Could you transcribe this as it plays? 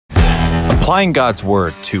applying God's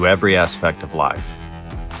Word to every aspect of life.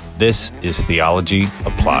 This is Theology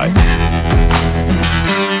Applied.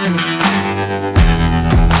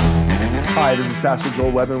 Hi, this is Pastor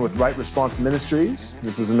Joel Webman with Right Response Ministries.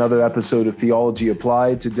 This is another episode of Theology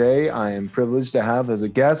Applied. Today, I am privileged to have as a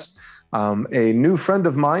guest a new friend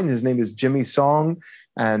of mine. His name is Jimmy Song,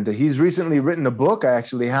 and he's recently written a book. I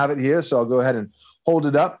actually have it here, so I'll go ahead and hold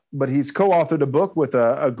it up. But he's co-authored a book with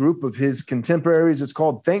a group of his contemporaries. It's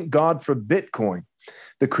called Thank God for Bitcoin,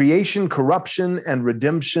 The Creation, Corruption, and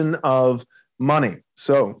Redemption of Money.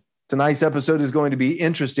 So tonight's episode is going to be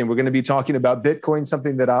interesting. We're going to be talking about Bitcoin,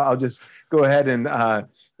 something that I'll just go ahead and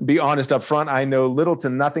be honest up front. I know little to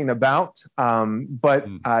nothing about, but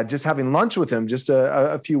just having lunch with him just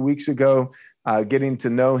a few weeks ago, getting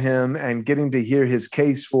to know him and getting to hear his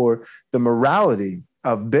case for the morality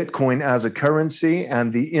of Bitcoin as a currency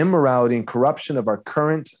and the immorality and corruption of our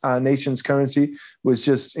current nation's currency was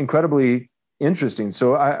just incredibly interesting.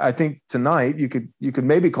 So I think tonight you could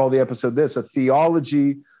maybe call the episode this, a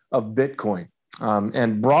theology of Bitcoin,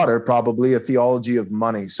 and broader, probably a theology of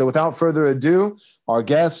money. So without further ado, our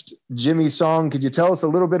guest, Jimmy Song, could you tell us a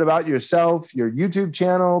little bit about yourself, your YouTube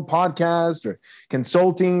channel, podcast, or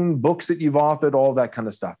consulting, books that you've authored, all that kind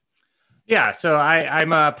of stuff? Yeah, so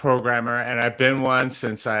I'm a programmer, and I've been one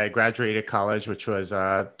since I graduated college, which was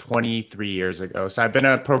 23 years ago. So I've been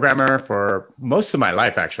a programmer for most of my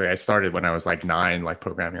life, actually. I started when I was like 9, like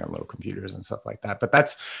programming on little computers and stuff like that. But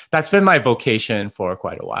that's been my vocation for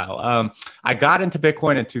quite a while. I got into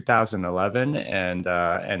Bitcoin in 2011, and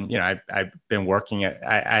I've been working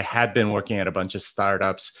I had been working at a bunch of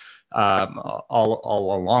startups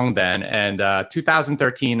all along then. And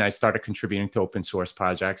 2013, I started contributing to open source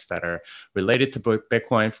projects that are related to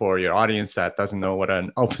Bitcoin. For your audience that doesn't know what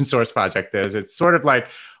an open source project is, it's sort of like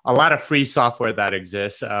a lot of free software that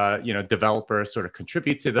exists. Developers sort of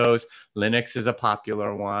contribute to those. Linux is a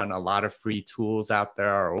popular one. A lot of free tools out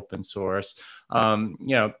there are open source.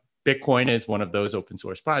 Bitcoin is one of those open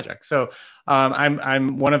source projects. So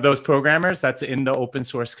I'm one of those programmers that's in the open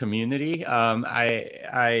source community.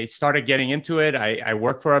 I started getting into it. I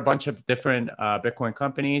worked for a bunch of different Bitcoin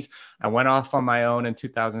companies. I went off on my own in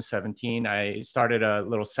 2017. I started a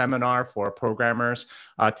little seminar for programmers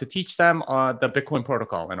to teach them the Bitcoin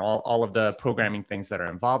protocol and all of the programming things that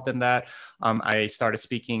are involved in that. I started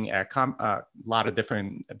speaking at a lot of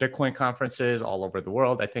different Bitcoin conferences all over the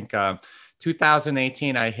world. I think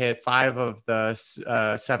 2018, I hit 5 of the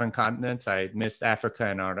 7 continents. I missed Africa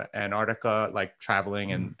and Antarctica, like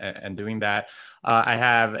traveling and doing that. I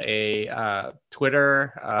have a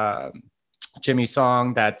Twitter, Jimmy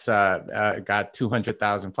Song, that's got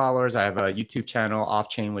 200,000 followers. I have a YouTube channel, Off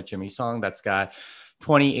Chain with Jimmy Song, that's got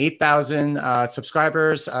 28,000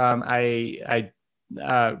 subscribers. I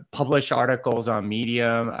publish articles on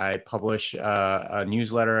Medium. I publish a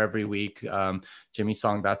newsletter every week,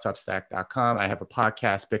 jimmysong.substack.com. I have a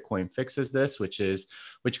podcast, Bitcoin Fixes This, which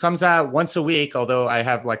comes out once a week, although I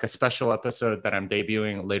have like a special episode that I'm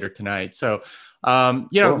debuting later tonight. So,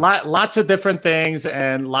 cool. Lots of different things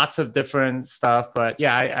and lots of different stuff. But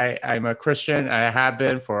yeah, I'm a Christian. I have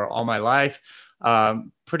been for all my life.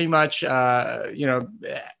 Pretty much, it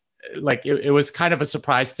was kind of a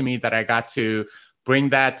surprise to me that I got to bring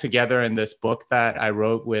that together in this book that I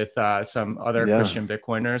wrote with some other Christian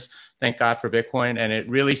Bitcoiners. Thank God for Bitcoin. And it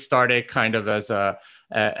really started kind of as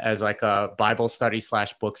like a Bible study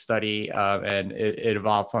 / book study. And it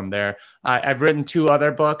evolved from there. I've written 2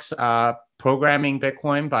 other books, Programming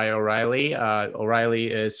Bitcoin by O'Reilly. O'Reilly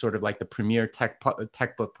is sort of like the premier tech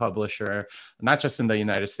book publisher, not just in the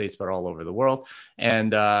United States, but all over the world.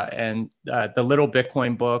 And the Little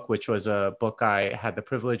Bitcoin book, which was a book I had the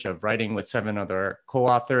privilege of writing with 7 other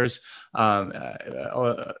co-authors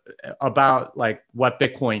about like what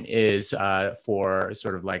Bitcoin is for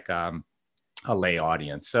sort of like a lay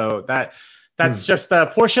audience. So that's just a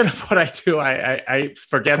portion of what I do. I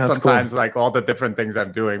forget that's sometimes cool. Like all the different things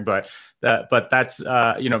I'm doing, but that's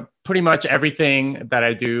pretty much everything that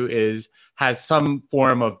I do has some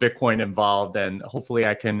form of Bitcoin involved, and hopefully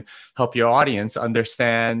I can help your audience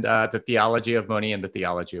understand the theology of money and the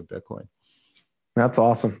theology of Bitcoin. That's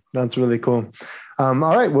awesome. That's really cool. All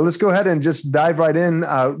right, well, let's go ahead and just dive right in.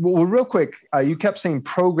 Well, real quick, you kept saying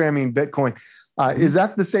programming Bitcoin. Is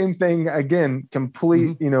that the same thing? Again,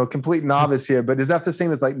 complete novice here, but is that the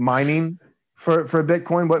same as like mining for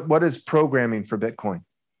Bitcoin? What is programming for Bitcoin?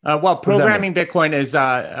 Well, programming Bitcoin is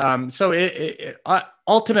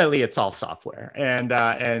ultimately it's all software,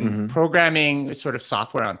 and programming sort of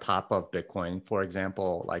software on top of Bitcoin. For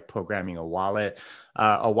example, like programming a wallet.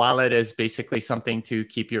 A wallet is basically something to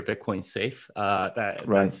keep your Bitcoin safe.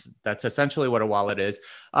 That's essentially what a wallet is.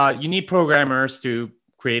 You need programmers to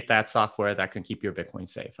create that software that can keep your Bitcoin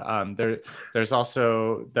safe. There's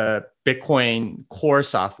also the Bitcoin core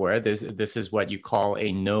software. This is what you call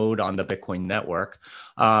a node on the Bitcoin network,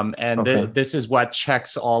 this is what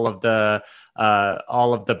checks all of the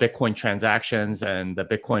Bitcoin transactions and the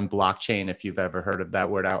Bitcoin blockchain. If you've ever heard of that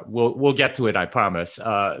word out, we'll get to it. I promise.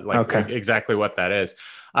 Exactly what that is,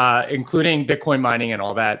 including Bitcoin mining and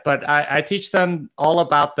all that. But I teach them all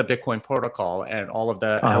about the Bitcoin protocol and all of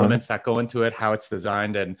the elements that go into it, how it's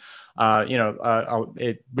designed, and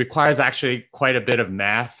it requires actually quite a bit of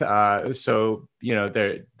math. So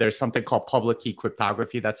there's something called public key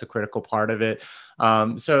cryptography. That's a critical part of it.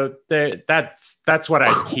 So that's what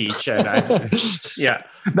I teach. And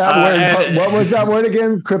what was that word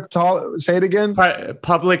again? Say it again.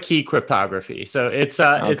 Public key cryptography. So it's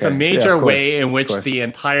a major way in which the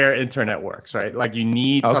entire internet works, right? Like you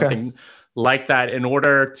need something like that in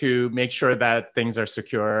order to make sure that things are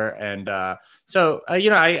secure. And I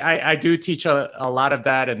do teach a lot of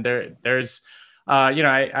that. And there's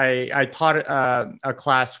I taught a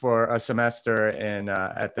class for a semester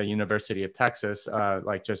at the University of Texas,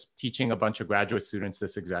 like just teaching a bunch of graduate students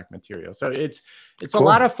this exact material. So it's a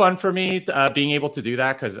lot of fun for me being able to do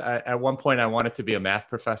that, because at one point I wanted to be a math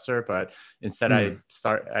professor, but instead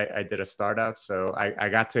I did a startup. So I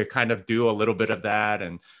got to kind of do a little bit of that,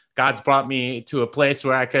 and God's brought me to a place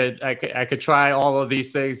where I could try all of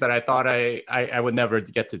these things that I thought I would never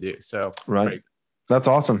get to do. So right. That's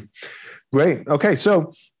awesome. Great. Okay.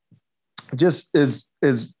 So just as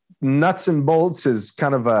nuts and bolts, as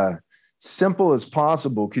kind of simple as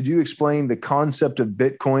possible, could you explain the concept of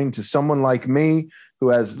Bitcoin to someone like me who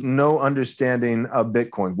has no understanding of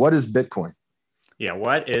Bitcoin? What is Bitcoin? Yeah,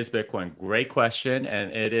 what is Bitcoin? Great question.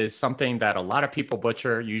 And it is something that a lot of people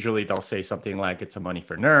butcher. Usually they'll say something like it's a money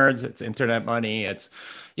for nerds, it's internet money, it's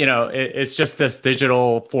just this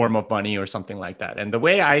digital form of money or something like that. And the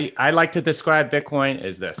way I like to describe Bitcoin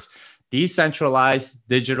is this: decentralized,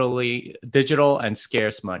 digital and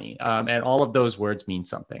scarce money. And all of those words mean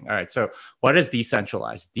something. All right, so what is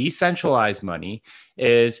decentralized? Decentralized money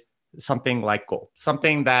is something like gold,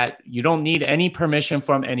 something that you don't need any permission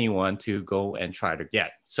from anyone to go and try to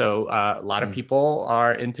get. So a lot of people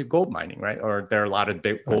are into gold mining, right? Or there are a lot of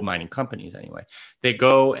big gold mining companies anyway. They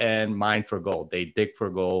go and mine for gold. They dig for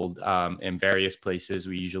gold in various places.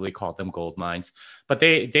 We usually call them gold mines, but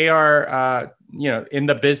they are in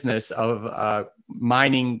the business of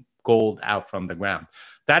mining gold out from the ground.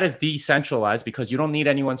 That is decentralized because you don't need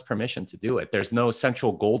anyone's permission to do it. There's no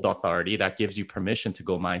central gold authority that gives you permission to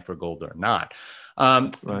go mine for gold or not.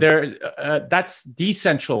 That's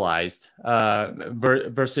decentralized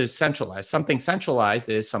versus centralized. Something centralized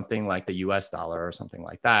is something like the US dollar or something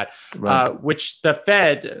like that, which the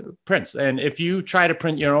Fed prints. And if you try to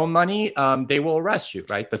print your own money, they will arrest you,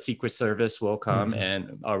 right? The Secret Service will come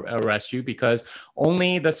and arrest you, because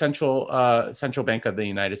only the central bank of the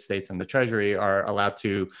United States and the Treasury are allowed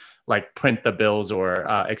to like print the bills or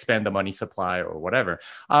expand the money supply or whatever.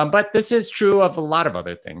 But this is true of a lot of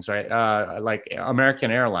other things, right? Like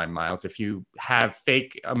American airline miles. If you have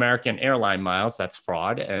fake American airline miles, that's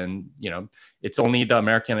fraud. And, it's only the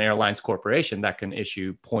American Airlines Corporation that can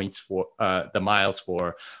issue points for the miles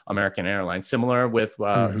for American Airlines. Similar with,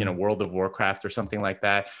 World of Warcraft or something like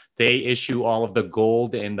that. They issue all of the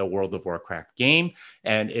gold in the World of Warcraft game.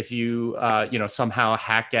 And if you, somehow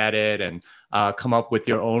hack at it and come up with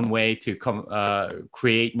your own way to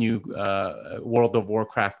create new World of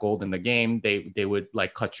Warcraft gold in the game, they would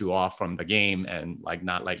like cut you off from the game and like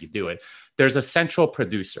not let you do it. There's a central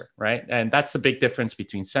producer, right? And that's the big difference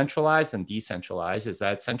between centralized and decentralized, is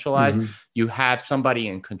that centralized, you have somebody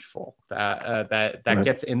in control that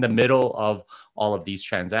gets in the middle of all of these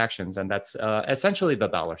transactions. And that's essentially the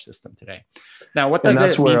dollar system today. Now, what does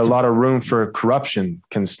that's where a lot of room for corruption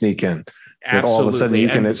can sneak in. That all of a sudden you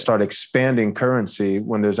can start expanding currency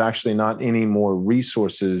when there's actually not any more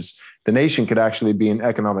resources. The nation could actually be in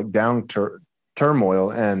economic turmoil,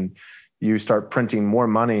 and you start printing more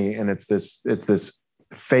money, and it's this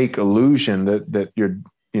fake illusion that you're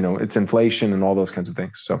it's inflation and all those kinds of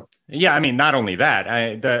things. So yeah, I mean, not only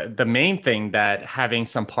that, the main thing that having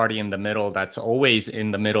some party in the middle that's always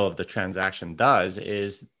in the middle of the transaction does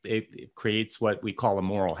is it creates what we call a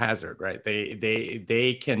moral hazard, right?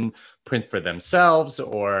 They can print for themselves,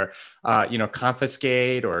 or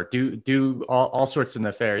confiscate, or do all sorts of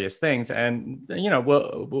nefarious things, and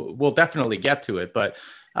we'll definitely get to it, but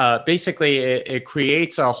basically it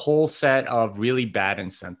creates a whole set of really bad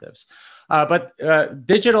incentives. But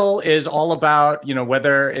digital is all about,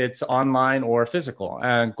 whether it's online or physical.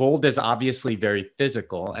 Gold is obviously very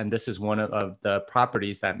physical, and this is one of the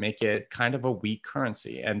properties that make it kind of a weak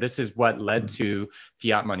currency. And this is what led to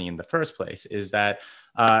fiat money in the first place, is that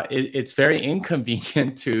it's very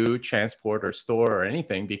inconvenient to transport or store or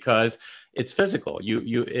anything because it's physical.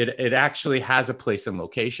 It actually has a place and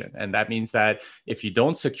location, and that means that if you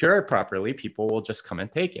don't secure it properly, people will just come and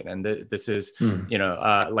take it. And this is,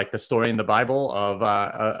 like the story in the Bible of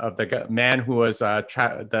the man who was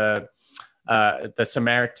the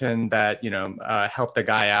Samaritan that helped the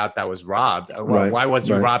guy out that was robbed. Why was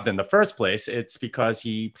he robbed in the first place? It's because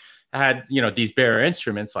he had these bearer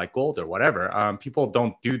instruments like gold or whatever. People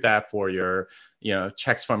don't do that for your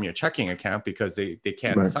checks from your checking account because they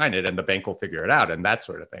can't sign it, and the bank will figure it out and that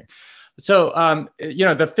sort of thing. So,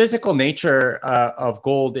 the physical nature of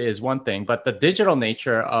gold is one thing, but the digital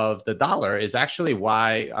nature of the dollar is actually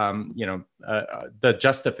why, the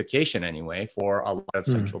justification anyway for a lot of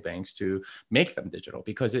central banks to make them digital,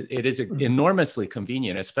 because it is enormously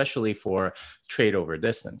convenient, especially for trade over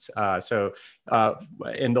distance. So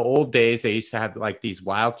in the old days, they used to have like these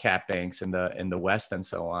wildcat banks in the West and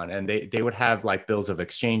so on, and they would have like bills of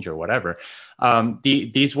exchange or whatever.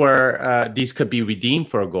 These could be redeemed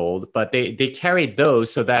for gold, but they carried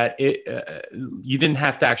those so that you didn't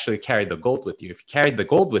have to actually carry the gold with you. If you carried the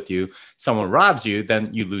gold with you, someone robs you, then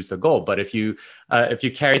you lose the gold. But if you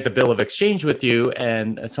carried the bill of exchange with you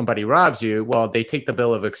and somebody robs you, well, they take the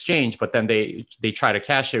bill of exchange, but then they try to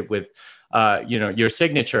cash it with your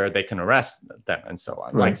signature. They can arrest them and so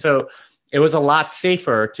on. Like, so it was a lot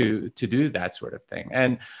safer to do that sort of thing.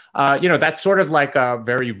 And, that's sort of like a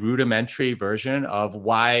very rudimentary version of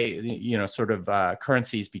why,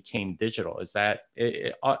 currencies became digital, is that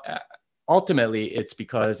ultimately it's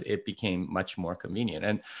because it became much more convenient.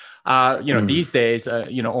 And, these days,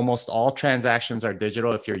 almost all transactions are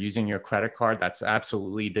digital. If you're using your credit card, that's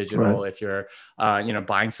absolutely digital. If you're,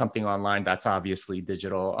 buying something online, that's obviously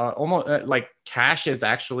digital. Almost like cash is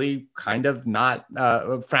actually kind of not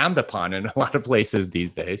frowned upon in a lot of places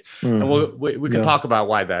these days. And we can talk about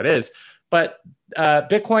why that is. But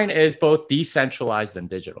Bitcoin is both decentralized and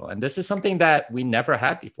digital. And this is something that we never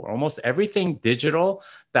had before. Almost everything digital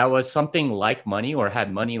that was something like money or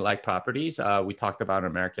had money-like properties. We talked about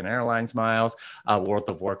American Airlines miles, World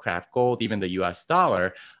of Warcraft gold, even the US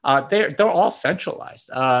dollar. They're all centralized.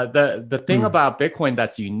 The thing about Bitcoin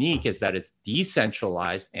that's unique is that it's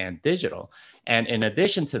decentralized and digital. And in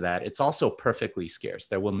addition to that, it's also perfectly scarce.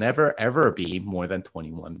 There will never, ever be more than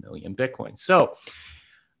 21 million Bitcoin. So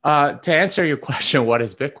to answer your question, what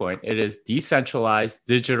is Bitcoin? It is decentralized,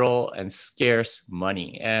 digital, and scarce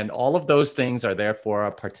money. And all of those things are there for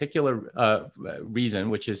a particular reason,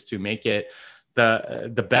 which is to make it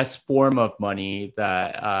the best form of money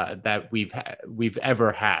that we've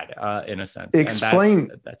ever had, in a sense.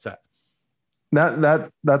 Explain. And that's it.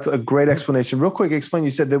 That's a great explanation. Real quick, explain. You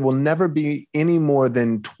said there will never be any more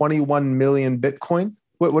than 21 million Bitcoin.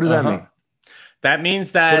 What does that mean? That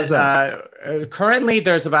means that currently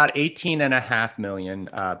there's about 18.5 million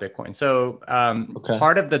Bitcoin. So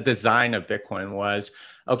part of the design of Bitcoin was,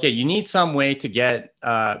 okay, you need some way to get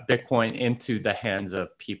Bitcoin into the hands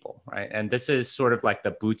of people, right? And this is sort of like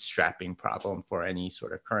the bootstrapping problem for any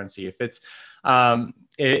sort of currency. If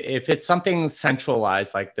it's something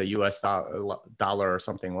centralized like the US dollar or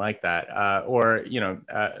something like that, or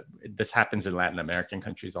this happens in Latin American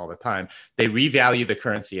countries all the time, they revalue the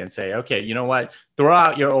currency and say, okay, you know what? Throw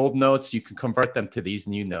out your old notes. You can convert them to these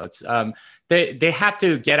new notes. They have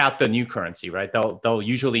to get out the new currency, right? They'll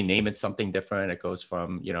usually name it something different. It goes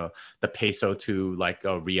from the peso to like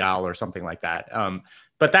a real or something like that.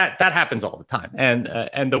 But that happens all the time.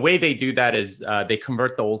 And the way they do that is they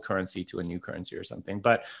convert the old currency to a new currency or something.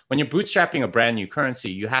 But when you're bootstrapping a brand new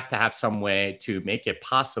currency, you have to have some way to make it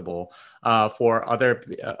possible for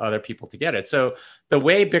other people to get it. So the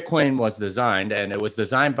way Bitcoin was designed, and it was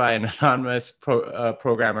designed by an anonymous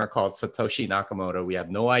programmer called Satoshi Nakamoto. We have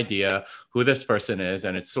no idea who this person is,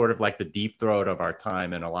 and it's sort of like the deep throat of our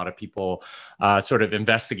time. And a lot of people sort of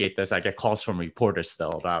investigate this. I get calls from reporters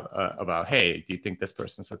still about hey, do you think this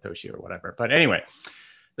person's Satoshi or whatever? But anyway,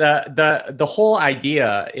 The whole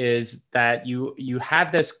idea is that you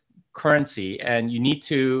have this currency and you need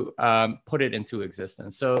to put it into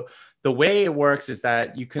existence. So the way it works is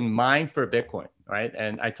that you can mine for Bitcoin, right?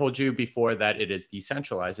 And I told you before that it is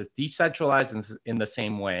decentralized. It's decentralized in the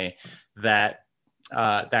same way that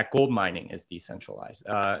that gold mining is decentralized.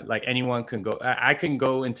 Like anyone can go, I can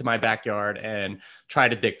go into my backyard and try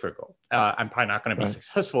to dig for gold. I'm probably not going to be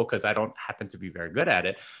successful because I don't happen to be very good at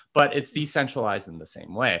it, but it's decentralized in the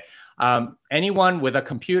same way. Anyone with a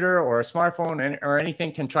computer or a smartphone or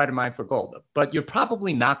anything can try to mine for gold, but you're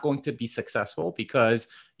probably not going to be successful because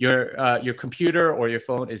your computer or your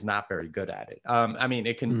phone is not very good at it. I mean,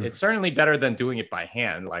 it's certainly better than doing it by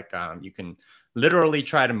hand. Like you can literally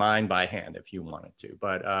try to mine by hand if you wanted to,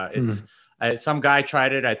 but some guy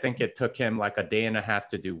tried it. I think it took him like a day and a half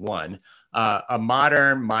to do one. A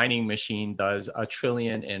modern mining machine does 1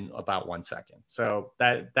 trillion in about 1 second. So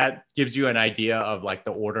that gives you an idea of like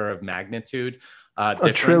the order of magnitude.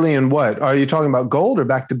 A trillion what? Are you talking about gold or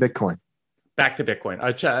back to Bitcoin? Back to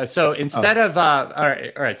Bitcoin. So instead of all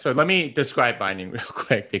right. So let me describe mining real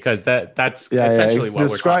quick because that's essentially what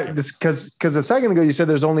we're talking. Because a second ago you said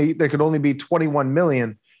there could only be 21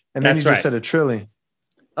 million, and then you just said 1 trillion.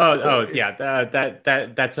 Oh yeah,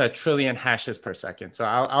 that's 1 trillion hashes per second. So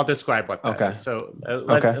I'll describe what that is. So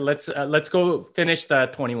let's go finish the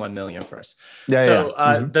 21 million first.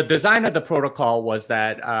 The design of the protocol was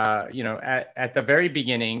that at the very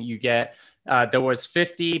beginning you get there was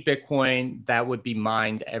 50 Bitcoin that would be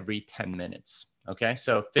mined every 10 minutes. Okay,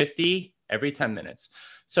 so 50 every 10 minutes.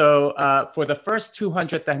 So for the first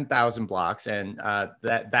 210,000 blocks, and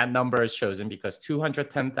that number is chosen because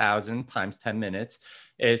 210,000 times 10 minutes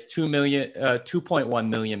is 2.1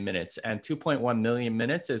 million minutes, and 2.1 million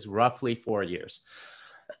minutes is roughly 4 years.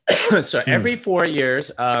 So every 4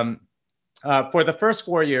 years, for the first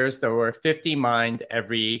 4 years, there were 50 mined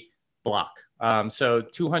every block. So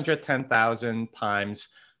 210,000 times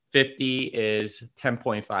 50 is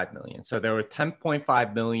 10.5 million. So there were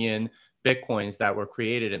 10.5 million Bitcoins that were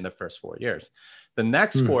created in the first 4 years. The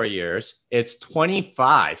next 4 years, it's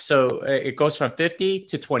 25. So it goes from 50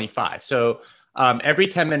 to 25. So every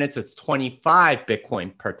 10 minutes, it's 25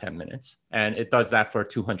 Bitcoin per 10 minutes. And it does that for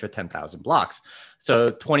 210,000 blocks. So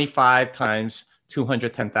 25 times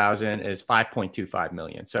 210,000 is 5.25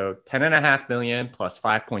 million. So 10.5 million plus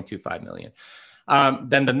 5.25 million.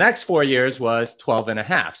 Then the next 4 years was 12 and a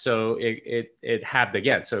half. So it halved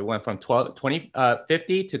again. So it went from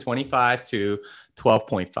 50 to 25 to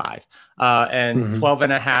 12.5. And 12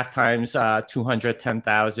 and a half times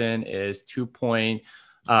 210,000 is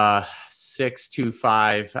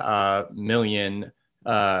 2.625 million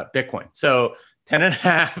Bitcoin. So 10 and a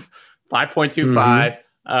half, 5.25,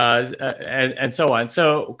 and so on.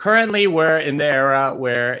 So currently we're in the era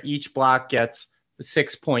where each block gets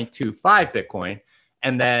 6.25 Bitcoin.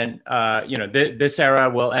 And then, this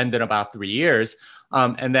era will end in about 3 years.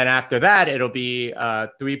 And then after that, it'll be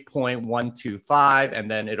 3.125,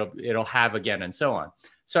 and then it'll halve again, and so on.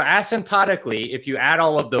 So asymptotically, if you add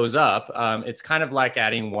all of those up, it's kind of like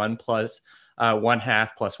adding 1 plus 1/2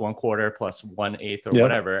 plus 1/4 plus 1/8 or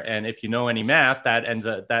whatever. And if you know any math, that ends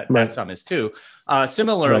up that sum is 2.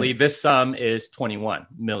 Similarly, this sum is 21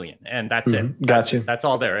 million, and that's it. Gotcha. That's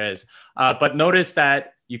all there is. But notice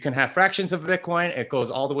that you can have fractions of Bitcoin. It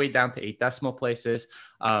goes all the way down to 8 decimal places.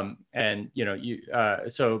 So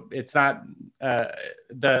it's not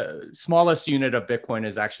the smallest unit of Bitcoin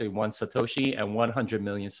is actually 1 Satoshi, and 100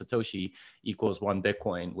 million Satoshi equals 1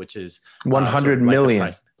 Bitcoin, which is 100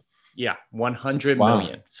 million. Yeah, 100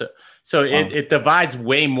 million. So it divides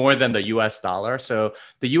way more than the US dollar. So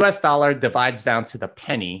the US dollar divides down to the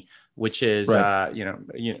penny, which is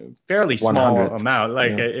fairly small amount.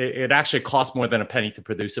 Like it actually costs more than a penny to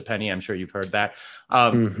produce a penny. I'm sure you've heard that.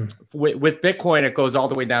 With Bitcoin, it goes all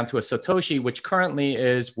the way down to a Satoshi, which currently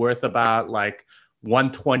is worth about like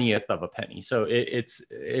 1/20th of a penny. So it's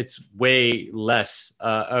way less,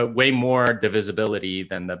 way more divisibility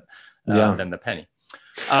than the penny.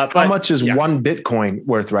 How much is 1 Bitcoin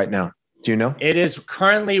worth right now? Do you know? It is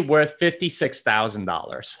currently worth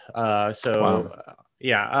 $56,000.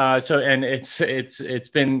 And it's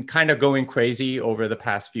been kind of going crazy over the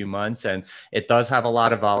past few months, and it does have a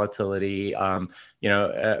lot of volatility.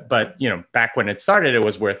 But back when it started, it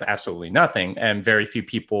was worth absolutely nothing, and very few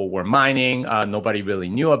people were mining. Nobody really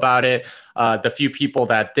knew about it. The few people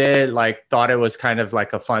that did thought it was kind of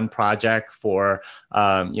like a fun project for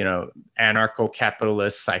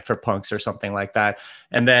anarcho-capitalist cypherpunks or something like that.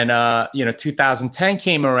 And then 2010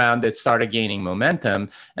 came around, it started gaining momentum,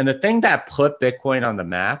 and the thing that put Bitcoin on the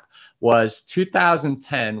map was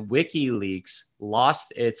 2010 WikiLeaks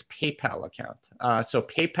lost its PayPal account. So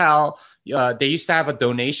PayPal, they used to have a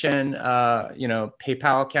donation,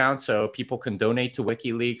 PayPal account, so people can donate to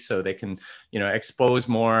WikiLeaks, so they can, expose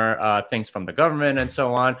more things from the government and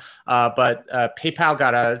so on. But PayPal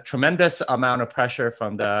got a tremendous amount of pressure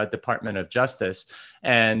from the Department of Justice,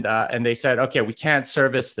 and they said, okay, we can't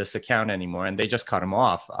service this account anymore, and they just cut them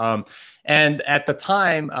off. And at the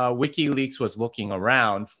time, WikiLeaks was looking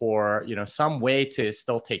around for some way to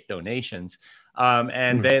still take donations,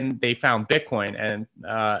 and then they found Bitcoin,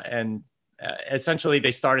 and essentially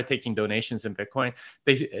they started taking donations in Bitcoin.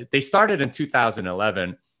 They started in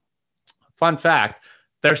 2011. Fun fact: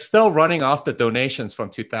 they're still running off the donations from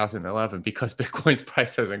 2011 because Bitcoin's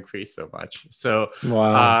price has increased so much. So,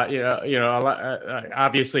 wow.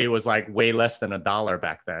 Obviously it was like way less than $1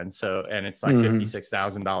 back then. So, and it's like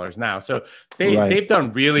 $56,000 now. So they've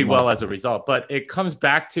done really well as a result. But it comes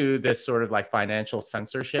back to this sort of like financial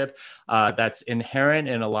censorship that's inherent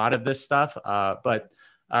in a lot of this stuff.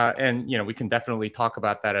 And we can definitely talk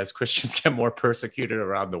about that as Christians get more persecuted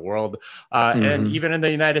around the world, and even in the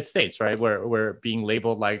United States, right? Where we're being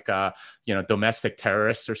labeled like domestic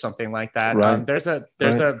terrorists or something like that. Right. There's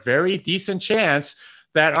a very decent chance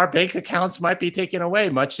that our bank accounts might be taken away,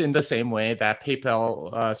 much in the same way that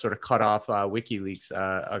PayPal sort of cut off WikiLeaks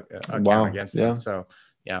account against them. So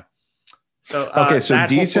yeah. So okay, so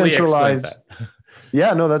decentralized.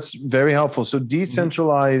 Yeah, no, that's very helpful. So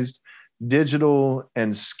decentralized. Digital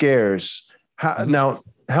and scarce. Now,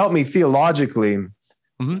 help me theologically.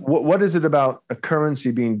 What is it about a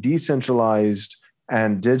currency being decentralized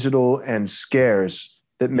and digital and scarce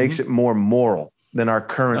that makes it more moral than our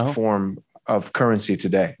current form of currency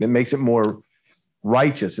today? That makes it more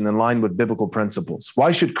righteous and in line with biblical principles?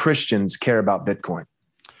 Why should Christians care about Bitcoin?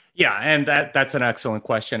 Yeah, and that's an excellent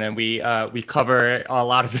question, and we cover a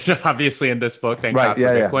lot of it obviously in this book. Thank God for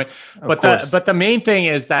Bitcoin. But the main thing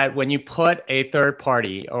is that when you put a third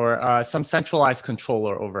party or some centralized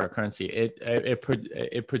controller over a currency,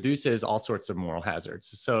 it produces all sorts of moral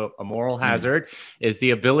hazards. So a moral hazard is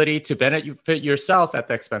the ability to benefit yourself at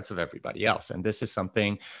the expense of everybody else, and this is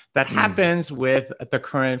something that happens with the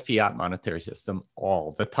current fiat monetary system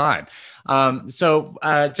all the time. So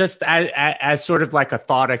just as sort of like a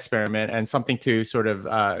thought experiment and something to sort of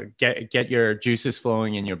get your juices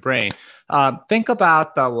flowing in your brain. Think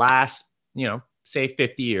about the last, say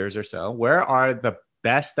 50 years or so. Where are the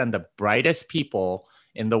best and the brightest people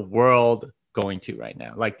in the world going to right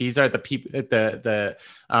now? Like these are the people, the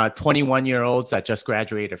 21-year-olds that just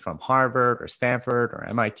graduated from Harvard or Stanford or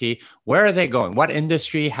MIT. Where are they going? What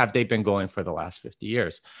industry have they been going for the last 50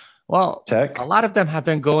 years? Well, tech. A lot of them have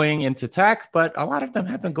been going into tech, but a lot of them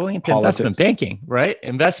have been going into investment banking, right?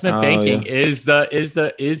 Investment banking is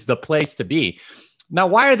the place to be. Now,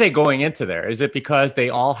 why are they going into there? Is it because they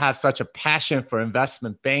all have such a passion for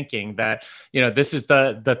investment banking that, this is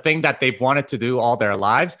the thing that they've wanted to do all their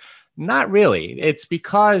lives? Not really. It's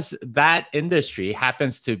because that industry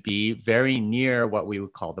happens to be very near what we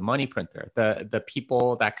would call the money printer, the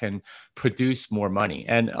people that can produce more money.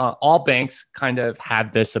 And all banks kind of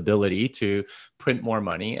have this ability to print more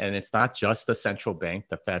money. And it's not just the central bank,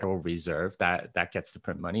 the Federal Reserve, that gets to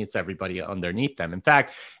print money. It's everybody underneath them. In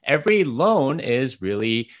fact, every loan is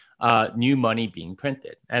really new money being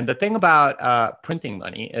printed. And the thing about printing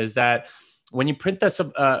money is that when you print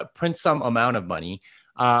some amount of money,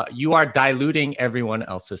 you are diluting everyone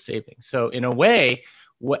else's savings. So in a way,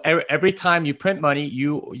 every time you print money,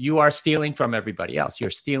 you are stealing from everybody else.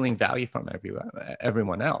 You're stealing value from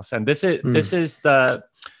everyone else. And this is the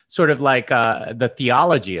sort of like the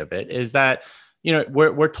theology of it is that,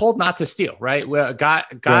 we're told not to steal, right?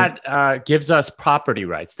 God gives us property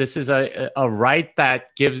rights. This is a right that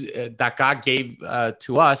God gave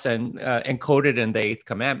to us and encoded in the 8th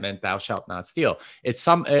commandment, thou shalt not steal.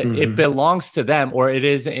 It belongs to them, or it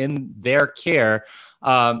is in their care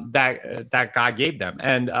that God gave them.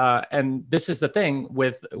 And this is the thing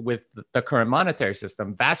with the current monetary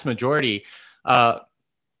system. Vast majority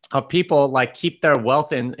of people like keep their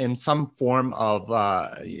wealth in some form of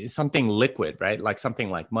something liquid, right? Like something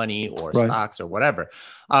like money or stocks or whatever.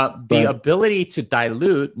 The ability to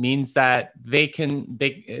dilute means that they can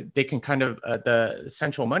kind of the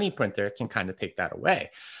central money printer can kind of take that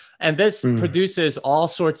away. And this produces all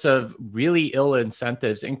sorts of really ill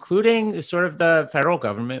incentives, including sort of the federal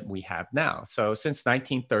government we have now. So since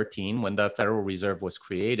 1913, when the Federal Reserve was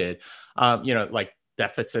created, like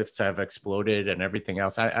deficits have exploded and everything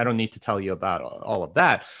else. I don't need to tell you about all of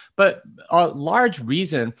that. But a large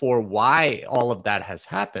reason for why all of that has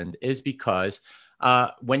happened is because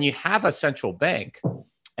when you have a central bank,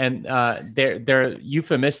 and they're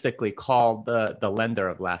euphemistically called the lender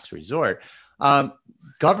of last resort,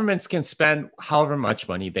 governments can spend however much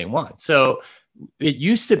money they want. So it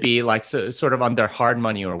used to be like sort of under hard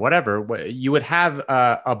money or whatever, you would have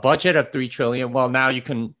a budget of 3 trillion. Well, now you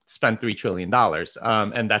can spend $3 trillion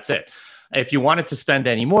and that's it. If you wanted to spend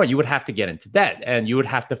any more, you would have to get into debt and you would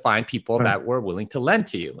have to find people that were willing to lend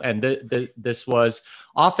to you. And this was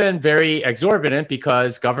often very exorbitant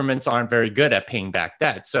because governments aren't very good at paying back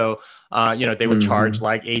debt. So, they would charge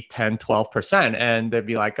like 8, 10, 12%. And they'd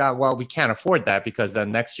be like, oh, well, we can't afford that because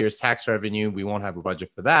then next year's tax revenue, we won't have a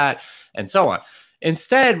budget for that and so on.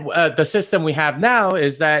 Instead, the system we have now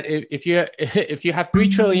is that if you have 3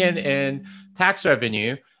 trillion in tax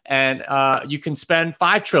revenue, and you can spend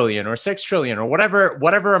 5 trillion or 6 trillion or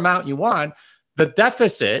whatever amount you want, the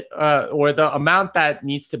deficit or the amount that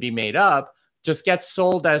needs to be made up just gets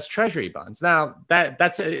sold as treasury bonds. Now,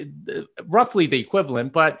 that's roughly the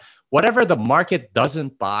equivalent, but whatever the market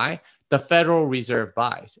doesn't buy, the Federal Reserve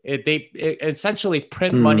buys. They essentially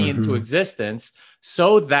print money into existence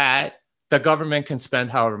so that the government can spend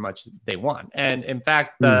however much they want. And in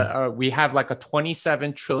fact, we have like a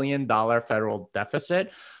 $27 trillion federal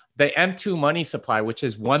deficit. The M2 money supply, which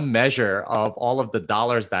is one measure of all of the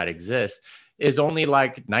dollars that exist, is only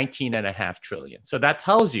like 19.5 trillion. So that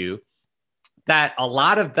tells you that a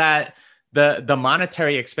lot of that, the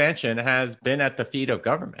monetary expansion has been at the feet of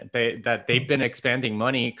government. They've been expanding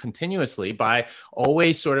money continuously by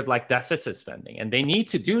always sort of like deficit spending. And they need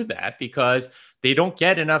to do that because they don't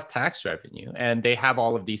get enough tax revenue and they have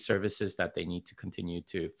all of these services that they need to continue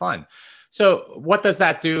to fund. So what does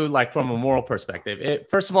that do like from a moral perspective?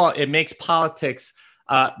 First of all, it makes politics,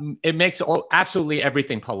 it makes absolutely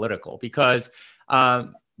everything political because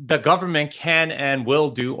the government can and will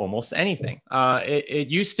do almost anything. It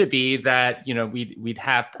used to be that we'd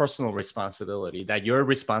have personal responsibility, that you're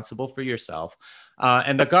responsible for yourself,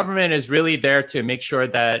 and the government is really there to make sure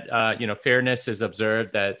that fairness is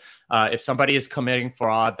observed. That if somebody is committing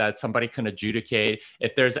fraud, that somebody can adjudicate.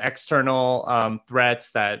 If there's external threats,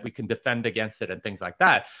 that we can defend against it and things like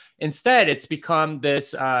that. Instead, it's become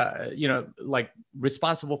this like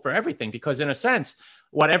responsible for everything because in a sense,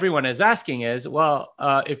 what everyone is asking is, well,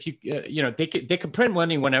 if they can print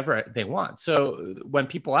money whenever they want. So when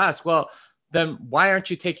people ask, well, then why aren't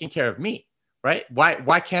you taking care of me, right?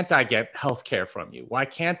 Why can't I get healthcare from you? Why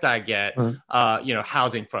can't I get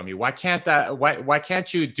housing from you? Why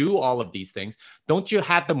can't you do all of these things? Don't you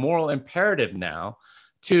have the moral imperative now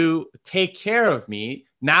to take care of me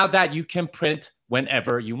now that you can print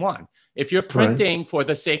whenever you want? If you're printing for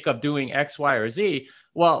the sake of doing X, Y, or Z,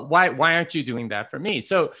 well, why aren't you doing that for me?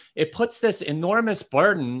 So it puts this enormous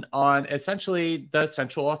burden on essentially the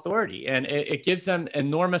central authority, and it gives them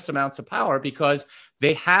enormous amounts of power because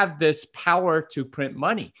they have this power to print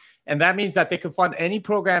money. And that means that they can fund any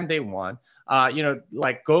program they want,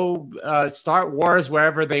 like go start wars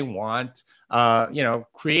wherever they want,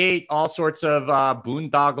 create all sorts of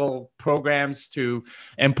boondoggle programs to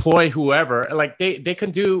employ whoever. Like they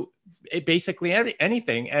can do basically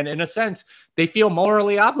anything, and in a sense they feel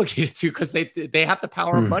morally obligated to because they have the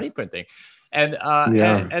power of money printing, and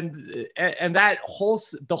that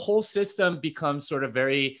the whole system becomes sort of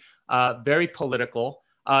very very political.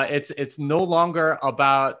 It's no longer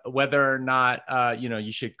about whether or not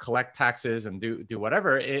you should collect taxes and do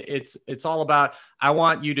whatever. It's all about I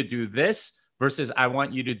want you to do this versus I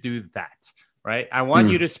want you to do that. Right. I want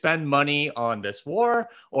you to spend money on this war,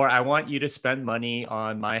 or I want you to spend money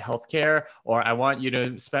on my healthcare, or I want you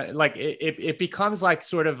to spend like it becomes like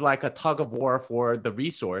sort of like a tug of war for the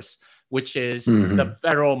resource, which is the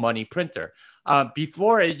federal money printer.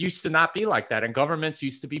 Before it used to not be like that. And governments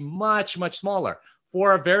used to be much, much smaller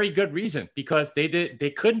for a very good reason, because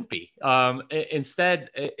they couldn't be.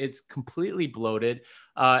 Instead, it's completely bloated.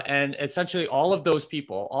 And essentially all of those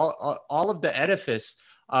people, all of the edifice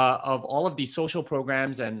of all of these social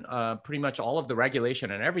programs and pretty much all of the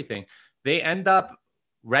regulation and everything, they end up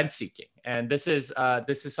rent seeking. And this is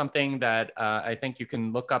something that I think you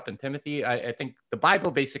can look up in Timothy. I think the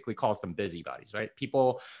Bible basically calls them busybodies, right?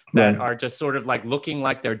 People that are just sort of like looking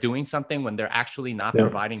like they're doing something when they're actually not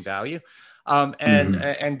providing value.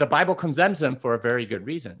 And the Bible condemns them for a very good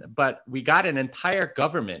reason. But we got an entire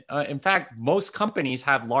government. In fact, most companies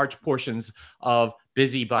have large portions of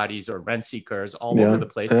busybodies or rent seekers all over the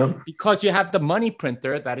place because you have the money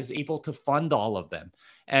printer that is able to fund all of them.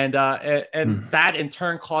 And that in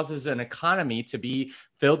turn causes an economy to be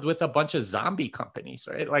filled with a bunch of zombie companies,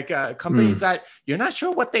 right? Like companies that you're not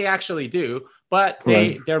sure what they actually do, but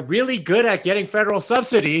they're really good at getting federal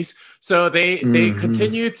subsidies. So they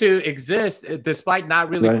continue to exist despite not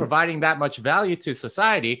really providing that much value to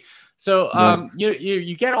society. So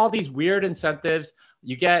you get all these weird incentives.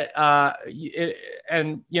 You get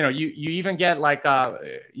and you even get like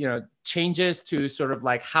changes to sort of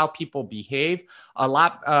like how people behave. A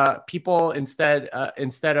lot people instead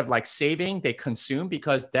of like saving, they consume,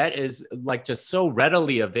 because debt is like just so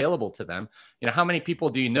readily available to them. How many people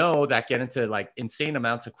do you know that get into like insane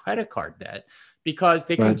amounts of credit card debt because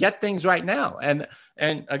they can get things right now? And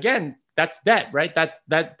again, that's debt, right?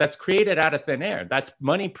 That's created out of thin air. That's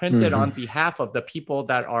money printed on behalf of the people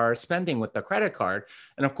that are spending with the credit card.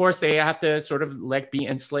 And of course, they have to sort of like be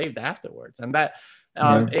enslaved afterwards. And that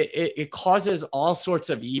it causes all sorts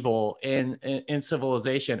of evil in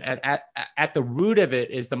civilization. And at the root of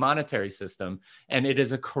it is the monetary system. And it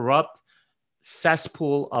is a corrupt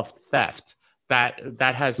cesspool of theft that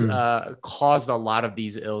has caused a lot of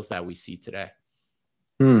these ills that we see today.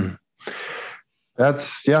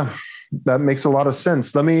 That makes a lot of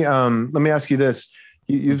sense. Let me ask you this.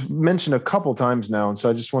 You've mentioned a couple times now, and so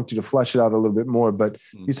I just want you to flesh it out a little bit more. But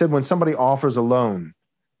you said when somebody offers a loan,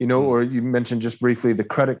 or you mentioned just briefly the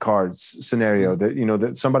credit cards scenario that,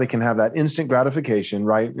 that somebody can have that instant gratification,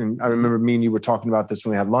 right? And I remember me and you were talking about this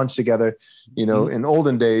when we had lunch together. In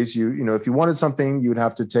olden days, if you wanted something, you would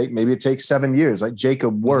have to maybe it takes 7 years. Like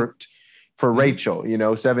Jacob worked for Rachel,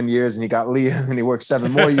 7 years, and he got Leah, and he worked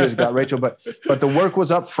 7 more years, got Rachel. But the work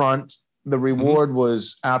was up front. The reward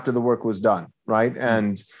was after the work was done, right?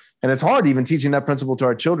 And it's hard even teaching that principle to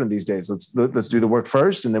our children these days. Let's do the work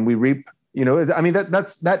first, and then we reap.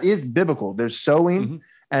 That is biblical. There's sowing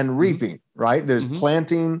and reaping, right? There's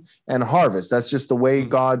planting and harvest. That's just the way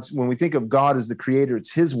when we think of God as the creator,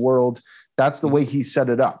 it's his world. That's the way he set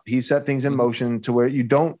it up. He set things in motion to where you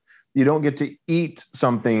don't get to eat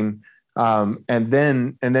something and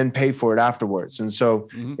then pay for it afterwards. And so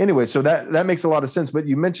anyway, so that makes a lot of sense. But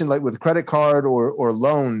you mentioned like with credit card or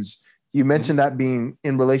loans, you mentioned that being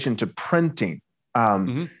in relation to printing.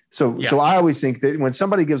 So I always think that when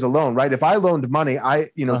somebody gives a loan, right? If I loaned money,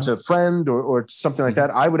 to a friend or something like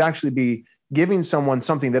that, I would actually be giving someone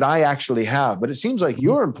something that I actually have. But it seems like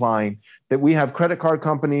you're implying that we have credit card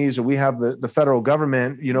companies, or we have the federal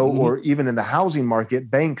government, or even in the housing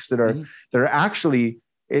market, banks that are actually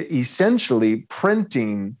essentially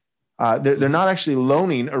printing. They're not actually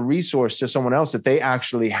loaning a resource to someone else that they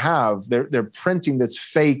actually have. They're printing that's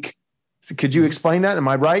fake. Could you explain that? Am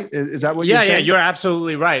I right? Is that what you're saying? Yeah, you're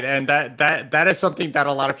absolutely right. And that is something that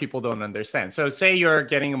a lot of people don't understand. So say you're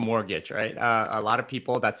getting a mortgage, right? A lot of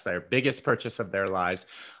people, that's their biggest purchase of their lives.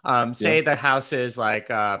 Say the house is like,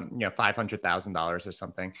 $500,000 or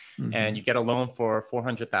something, and you get a loan for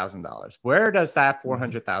 $400,000. Where does that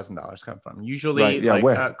 $400,000 come from? Usually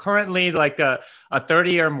currently like a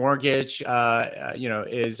 30-year mortgage,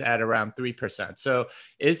 is at around 3%. So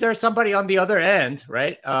is there somebody on the other end,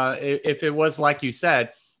 right? If it was like you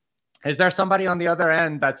said, is there somebody on the other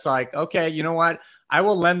end that's like, okay, you know what? I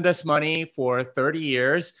will lend this money for 30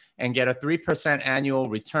 years and get a 3% annual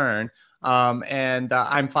return. And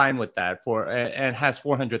I'm fine with that and has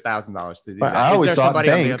 $400,000 to do that. I always thought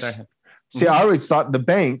banks, I always thought the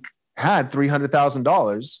bank had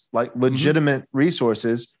 $300,000, like legitimate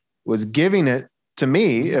resources, was giving it to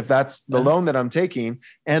me, if that's the loan that I'm taking,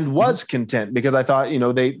 and was content, because I thought,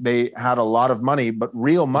 they had a lot of money, but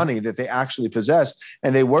real money that they actually possessed,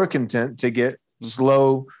 and they were content to get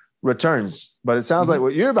slow returns. But it sounds like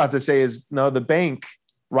what you're about to say is, no, the bank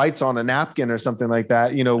writes on a napkin or something like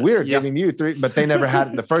that. We're giving you 3, but they never had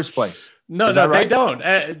it in the first place. No, right? They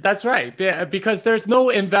don't. That's right. Because there's no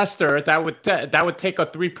investor that would take a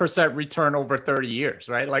 3% return over 30 years,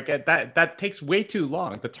 right? Like that takes way too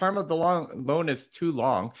long. The term of the loan is too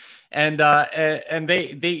long, and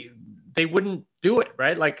they wouldn't do it,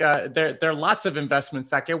 right? Like there are lots of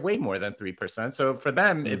investments that get way more than 3%. So for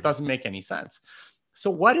them, it doesn't make any sense. So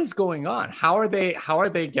what is going on? How are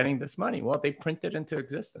they getting this money? Well, they print it into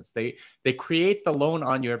existence. They create the loan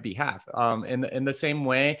on your behalf, in the same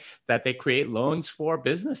way that they create loans for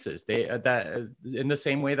businesses. In the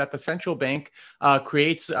same way that the central bank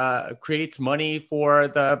creates money for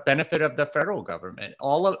the benefit of the federal government.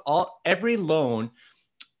 Every loan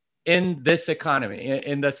in this economy,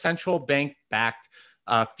 in the central bank backed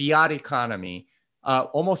fiat economy,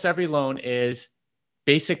 almost every loan is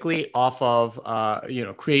basically off of,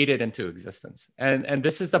 created into existence. And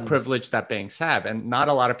this is the privilege that banks have. And not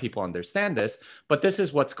a lot of people understand this, but this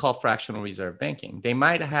is what's called fractional reserve banking. They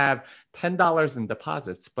might have $10 in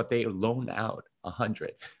deposits, but they loan out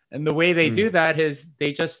 100. And the way they do that is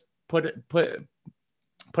they just put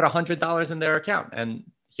 $100 in their account, and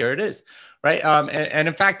here it is, right? And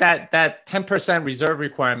in fact, that 10% reserve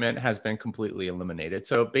requirement has been completely eliminated.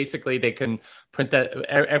 So basically, they can print that.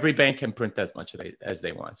 Every bank can print as much as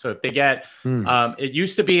they want. So if they get, it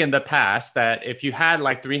used to be in the past that if you had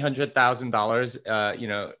like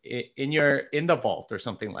 $300,000, in the vault or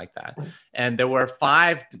something like that, and there were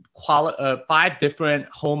five different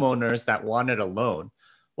homeowners that wanted a loan.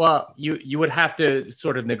 Well, you would have to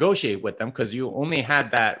sort of negotiate with them because you only had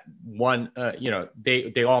that one.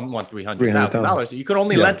 They all want $300,000. You could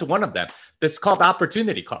only lend to one of them. This is called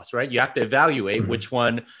opportunity cost, right? You have to evaluate which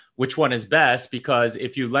one is best, because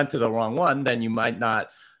if you lend to the wrong one, then you might not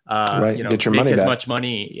get your make money as back. much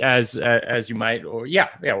money as you might, or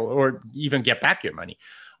even get back your money.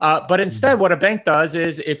 But instead, what a bank does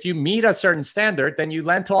is if you meet a certain standard, then you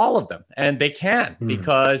lend to all of them, and they can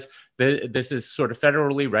because this is sort of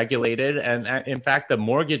federally regulated. And in fact, the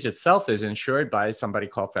mortgage itself is insured by somebody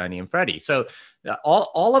called Fannie and Freddie. So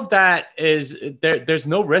all of that is there's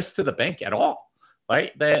no risk to the bank at all,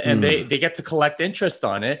 right? They get to collect interest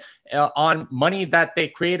on it, on money that they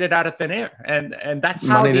created out of thin air. And that's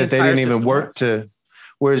how money that they didn't even work to.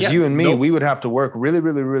 Whereas you and me, we would have to work really,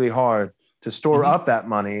 really, really hard to store up that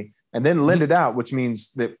money and then lend it out, which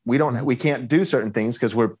means that we can't do certain things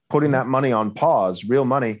because we're putting that money on pause, real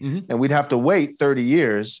money, and we'd have to wait 30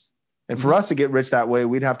 years. And for us to get rich that way,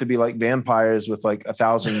 we'd have to be like vampires with like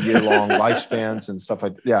 1,000-year-long lifespans and stuff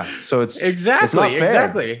like that. Yeah. So it's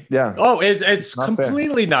exactly. Yeah. Oh, it's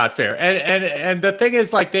completely not fair. And the thing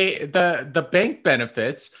is, like the bank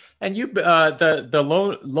benefits and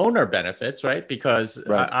the loaner benefits, right? Because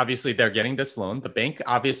obviously they're getting this loan. The bank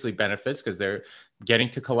obviously benefits because they're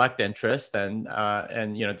getting to collect interest, and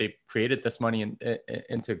they created this money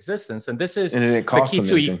into existence. And this is the key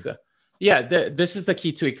to this is the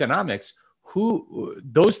key to economics.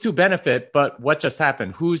 Those two benefit, but what just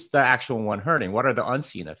happened? Who's the actual one hurting? What are the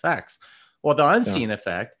unseen effects? Well, the unseen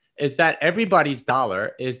effect is that everybody's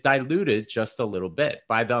dollar is diluted just a little bit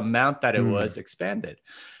by the amount that it was expanded.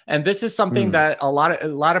 And this is something that a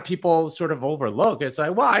lot of people sort of overlook. It's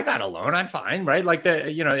like, well, I got a loan, I'm fine, right? Like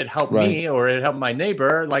it helped me or it helped my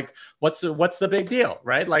neighbor. Like, what's the big deal,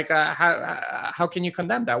 right? Like, how can you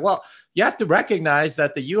condemn that? Well, you have to recognize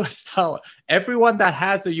that the U.S. dollar, everyone that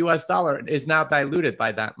has the U.S. dollar is now diluted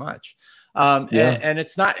by that much. And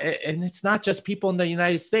it's not just people in the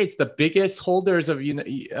United States. The biggest holders of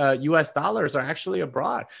U.S. dollars are actually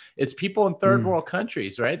abroad. It's people in third world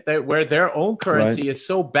countries, right? Where their own currency is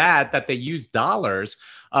so bad that they use dollars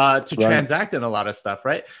to transact in a lot of stuff,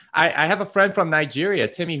 right? I have a friend from Nigeria,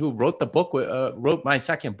 Timmy, who wrote wrote my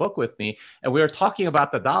second book with me, and we were talking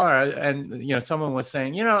about the dollar, and someone was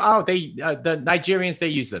saying, the Nigerians, they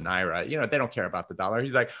use the naira, they don't care about the dollar.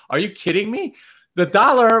 He's like, are you kidding me? The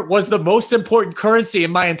dollar was the most important currency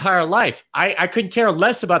in my entire life. I couldn't care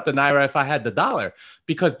less about the naira if I had the dollar,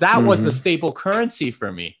 because that was the stable currency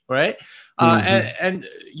for me, right? And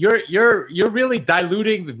you're really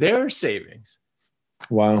diluting their savings.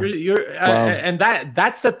 Wow. And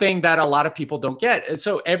that's the thing that a lot of people don't get. And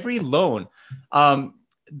so every loan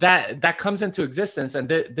that comes into existence, and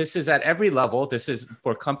this is at every level. This is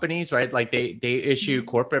for companies, right? Like they issue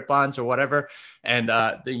corporate bonds or whatever, and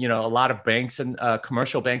a lot of banks and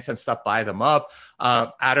commercial banks and stuff buy them up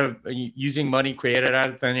out of using money created out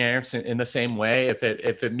of thin air in the same way. If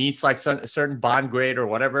it meets like a certain bond grade or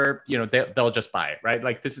whatever, they'll just buy it, right?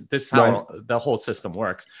 Like this is how the whole system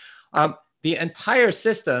works. The entire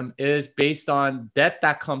system is based on debt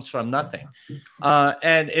that comes from nothing.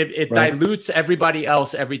 And it dilutes everybody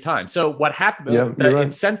else every time. So what happened, the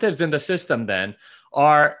incentives in the system then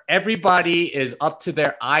are everybody is up to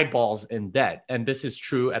their eyeballs in debt. And this is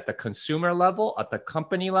true at the consumer level, at the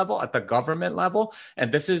company level, at the government level.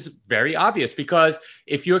 And this is very obvious because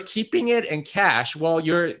if you're keeping it in cash, well,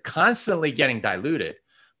 you're constantly getting diluted.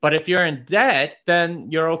 But if you're in debt, then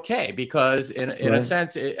you're okay because in a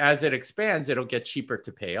sense, as it expands, it'll get cheaper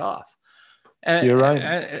to pay off. And, you're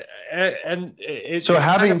right.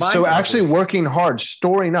 Actually working hard,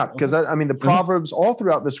 storing up, because the Proverbs all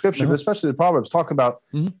throughout the scripture, but especially the Proverbs, talk about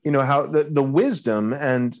how the wisdom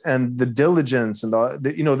and the diligence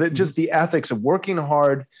and just the ethics of working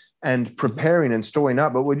hard and preparing and storing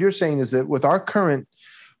up. But what you're saying is that with our current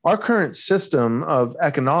system of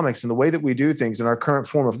economics and the way that we do things in our current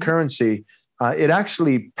form of currency, it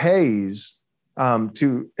actually pays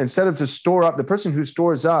instead of to store up. The person who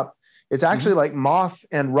stores up, it's actually like moth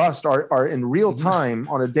and rust are in real time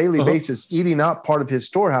on a daily basis eating up part of his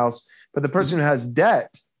storehouse. But the person who has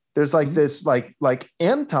debt, there's like this like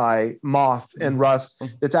anti-moth and rust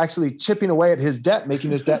that's actually chipping away at his debt, making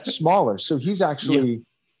his debt smaller. So he's actually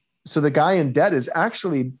so the guy in debt is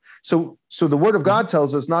actually So the word of God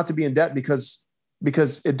tells us not to be in debt because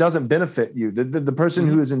it doesn't benefit you. The person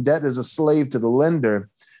who is in debt is a slave to the lender.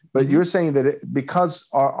 But you're saying that because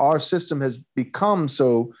our system has become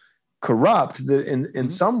so corrupt that in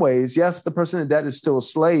some ways, yes, the person in debt is still a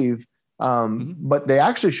slave, but they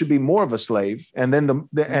actually should be more of a slave. And then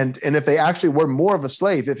and if they actually were more of a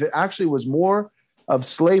slave, if it actually was more of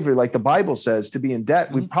slavery, like the Bible says, to be in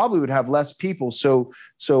debt, we probably would have less people so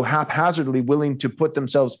haphazardly willing to put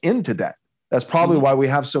themselves into debt. That's probably why we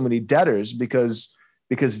have so many debtors, because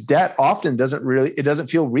debt often doesn't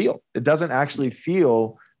feel real. It doesn't actually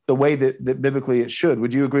feel the way that biblically it should.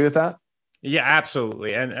 Would you agree with that? Yeah,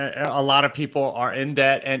 absolutely. And a lot of people are in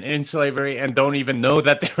debt and in slavery and don't even know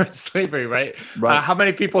that they're in slavery, right? How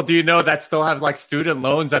many people do you know that still have like student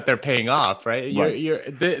loans that they're paying off, right?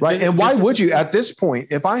 And why would you at this point,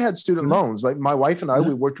 if I had student loans, like my wife and I,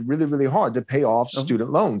 we worked really, really hard to pay off student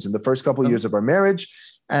loans in the first couple of years of our marriage.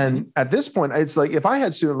 And at this point, it's like, if I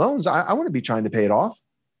had student loans, I wouldn't be trying to pay it off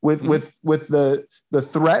with the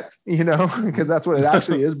threat, because that's what it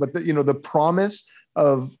actually is. But the promise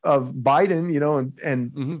of Biden,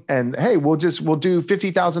 and hey, we'll do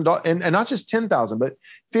 $50,000 and not just 10,000, but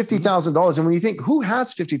 $50,000. And when you think, who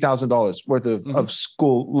has $50,000 worth of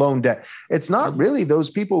school loan debt? It's not really those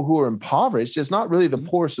people who are impoverished. It's not really the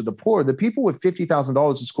poorest of the poor. The people with $50,000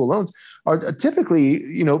 of school loans are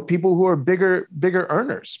typically, people who are bigger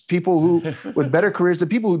earners, people who with better careers, the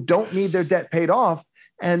people who don't need their debt paid off.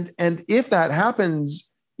 And if that happens,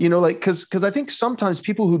 because I think sometimes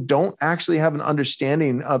people who don't actually have an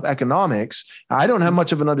understanding of economics, I don't have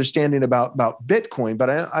much of an understanding about Bitcoin, but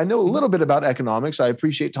I know a little bit about economics. I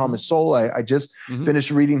appreciate Thomas Sowell. I just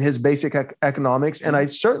finished reading his basic economics, and I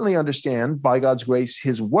certainly understand, by God's grace,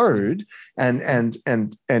 his word and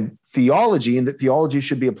theology, and that theology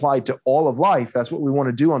should be applied to all of life. That's what we want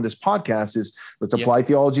to do on this podcast, is let's apply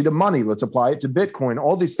theology to money. Let's apply it to Bitcoin,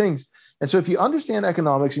 all these things. And so if you understand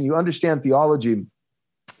economics and you understand theology,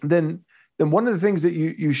 then one of the things that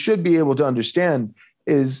you should be able to understand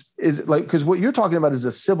is like, because what you're talking about is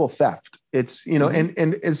a civil theft. It's, and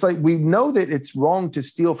it's like, we know that it's wrong to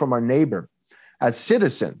steal from our neighbor as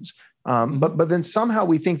citizens. But then somehow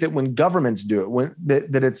we think that when governments do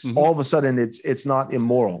it, that it's all of a sudden it's not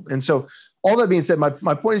immoral. And so all that being said,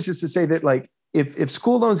 my point is just to say that, like, if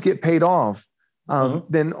school loans get paid off,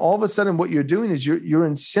 then all of a sudden what you're doing is you're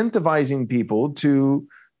incentivizing people to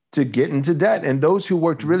get into debt. And those who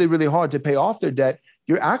worked really, really hard to pay off their debt,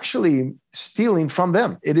 you're actually stealing from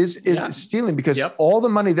them. It is stealing, because all the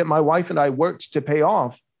money that my wife and I worked to pay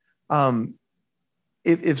off,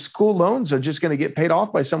 if school loans are just going to get paid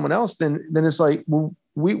off by someone else, then it's like, well,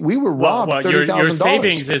 we were robbed $30,000. Your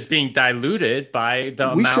savings is being diluted by the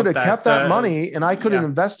amount. We should have kept that money, and I could have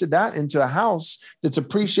invested that into a house that's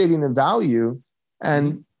appreciating in value.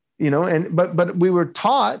 And but we were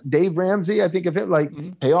taught, Dave Ramsey, I think of it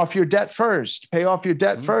like, pay off your debt first,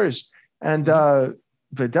 first. And,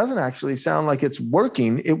 but it doesn't actually sound like it's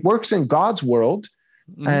working. It works in God's world.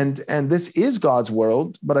 And this is God's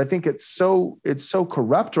world, but I think it's so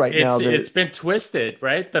corrupt now that it's been twisted,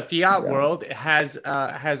 right? The fiat world has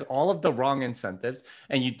all of the wrong incentives,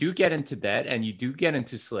 and you do get into debt and you do get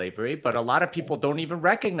into slavery, but a lot of people don't even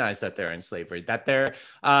recognize that they're in slavery, that they're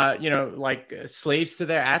like slaves to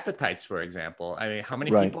their appetites, for example. I mean, how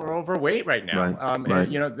many people are overweight right now?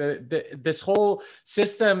 This whole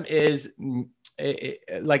system is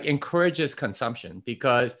like encourages consumption,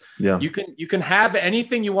 because you can have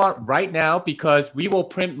anything you want right now, because we will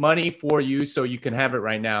print money for you so you can have it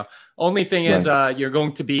right now. Only thing is you're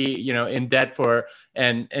going to be in debt for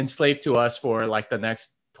and enslaved to us for like the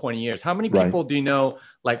next 20 years. How many people do you know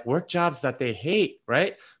like work jobs that they hate,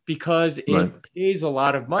 right? Because it pays a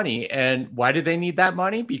lot of money. And why do they need that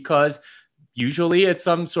money? Because usually it's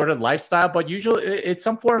some sort of lifestyle, but usually it's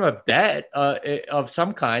some form of debt of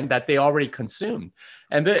some kind that they already consumed.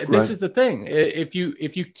 And this is the thing. If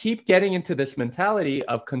you keep getting into this mentality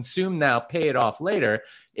of consume now, pay it off later,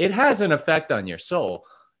 it has an effect on your soul.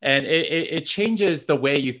 And it changes the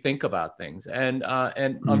way you think about things. And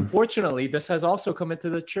unfortunately, this has also come into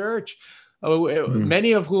the church.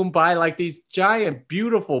 Many of whom buy like these giant,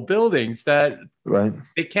 beautiful buildings that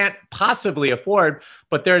they can't possibly afford,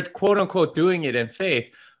 but they're quote unquote doing it in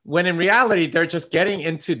faith. When in reality, they're just getting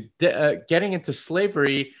into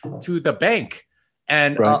slavery to the bank.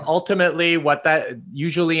 And ultimately, what that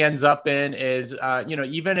usually ends up in is,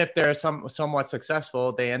 even if they're somewhat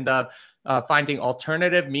successful, they end up finding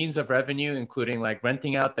alternative means of revenue, including like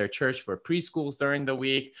renting out their church for preschools during the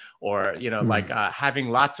week, or having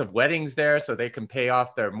lots of weddings there so they can pay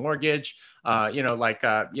off their mortgage.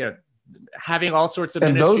 having all sorts of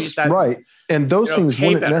and ministries those things pay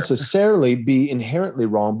wouldn't better. necessarily be inherently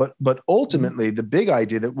wrong, but ultimately the big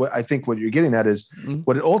idea that I think what you're getting at is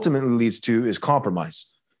what it ultimately leads to is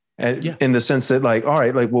compromise, and in the sense that like, all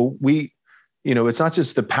right, like, well, we, it's not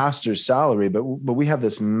just the pastor's salary, but we have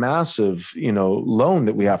this massive, loan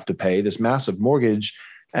that we have to pay, this massive mortgage.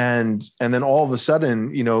 And then all of a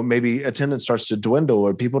sudden, maybe attendance starts to dwindle,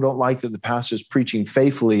 or people don't like that the pastor's preaching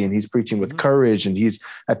faithfully and he's preaching with courage and he's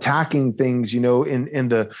attacking things, in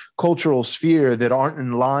the cultural sphere that aren't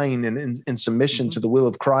in line and in submission to the will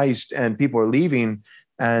of Christ, and people are leaving.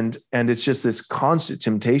 And it's just this constant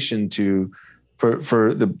temptation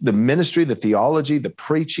for the ministry, the theology, the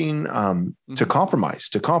preaching, to compromise.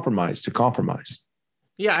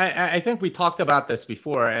 Yeah, I think we talked about this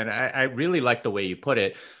before, and I really like the way you put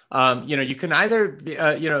it. You can either,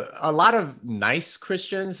 a lot of nice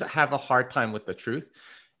Christians have a hard time with the truth.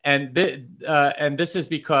 And this is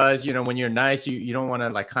because, when you're nice, you don't want to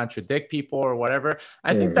like contradict people or whatever.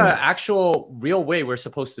 I think the actual real way we're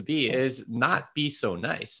supposed to be is not be so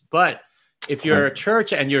nice. But if you're a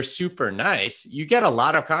church and you're super nice, you get a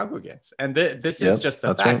lot of congregants. And this is just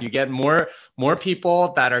the fact. Right. You get more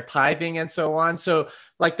people that are tithing and so on. So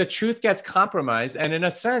like the truth gets compromised. And in a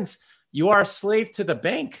sense, you are a slave to the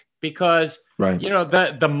bank, because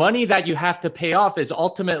the money that you have to pay off is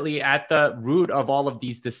ultimately at the root of all of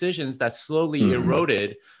these decisions that slowly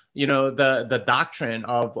eroded the doctrine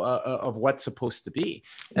of what's supposed to be.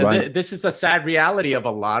 And this is the sad reality of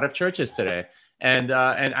a lot of churches today. And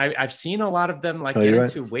I've seen a lot of them like get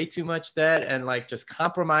into way too much debt and like just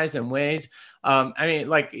compromise in ways. I mean,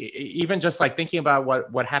 like even just like thinking about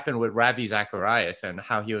what happened with Ravi Zacharias and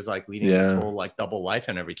how he was like leading this whole like double life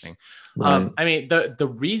and everything. I mean,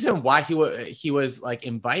 the reason why he was like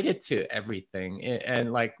invited to everything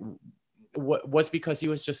and like was because he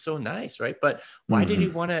was just so nice, right? But why did he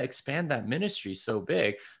want to expand that ministry so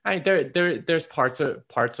big? I mean, there's parts of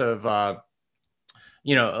parts of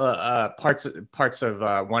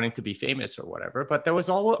wanting to be famous or whatever, but there was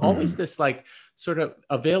always this like sort of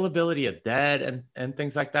availability of debt and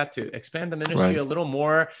things like that to expand the ministry a little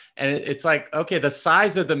more. And it's like, okay, the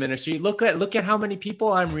size of the ministry, look at how many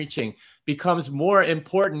people I'm reaching becomes more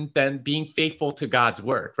important than being faithful to God's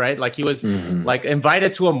word, right? Like he was like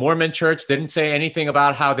invited to a Mormon church, didn't say anything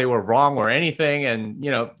about how they were wrong or anything. And,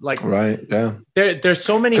 there's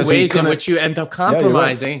so many ways in which you end up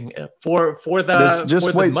compromising for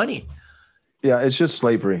the money. Yeah, it's just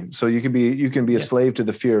slavery. So you can be a slave to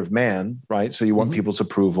the fear of man, right? So you want people's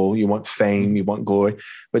approval, you want fame, you want glory,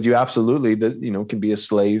 but you absolutely can be a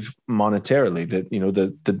slave monetarily. That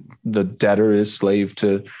the debtor is slave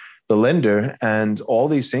to the lender, and all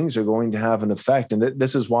these things are going to have an effect. And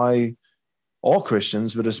this is why all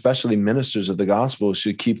Christians, but especially ministers of the gospel,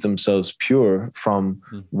 should keep themselves pure from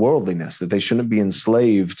worldliness, that they shouldn't be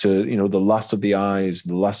enslaved to, the lust of the eyes,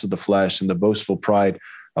 the lust of the flesh, and the boastful pride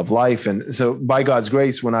of life. And so by God's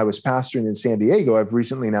grace, when I was pastoring in San Diego, I've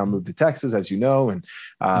recently now moved to Texas, as you know, and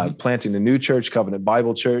planting a new church, Covenant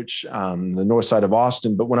Bible Church, the north side of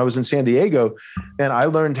Austin. But when I was in San Diego, man, I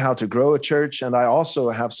learned how to grow a church. And I also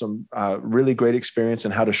have some really great experience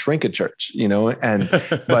in how to shrink a church,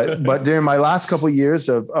 but during my last couple of years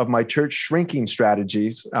of my church shrinking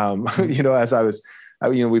strategies, as I was,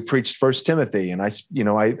 we preached First Timothy, and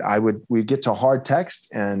we'd get to hard text,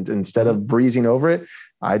 and instead of breezing over it,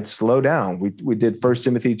 I'd slow down. We did First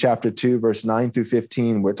Timothy chapter 2, verse 9 through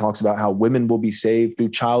 15, where it talks about how women will be saved through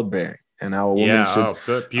childbearing, and how a woman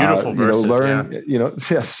should beautiful verses,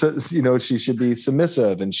 learn, she should be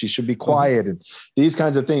submissive and she should be quiet, and these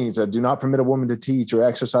kinds of things. Do not permit a woman to teach or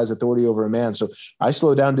exercise authority over a man. So I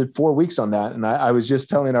slowed down, did 4 weeks on that. And I was just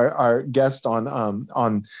telling our guest on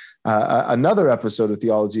another episode of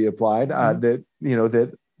Theology Applied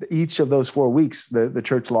that each of those 4 weeks, the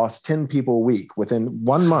church lost 10 people a week. Within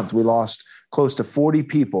 1 month, we lost close to 40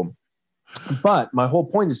 people. But my whole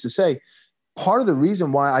point is to say, part of the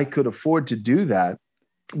reason why I could afford to do that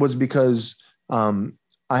was because I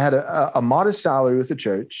had a modest salary with the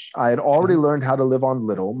church. I had already learned how to live on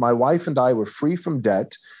little. My wife and I were free from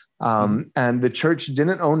debt. And the church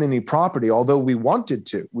didn't own any property, although we wanted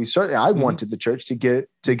to. I wanted the church to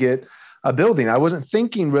get a building. I wasn't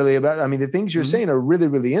thinking really about, the things you're saying are really,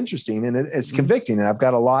 really interesting, and it's convicting. And I've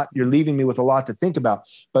got a lot, you're leaving me with a lot to think about.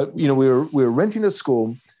 But, we were renting a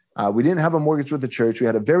school. We didn't have a mortgage with the church. We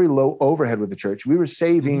had a very low overhead with the church. We were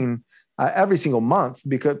saving every single month,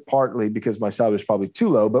 partly because my salary was probably too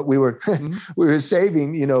low, but we were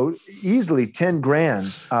saving, easily 10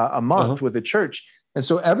 grand a month with the church. And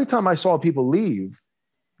so every time I saw people leave,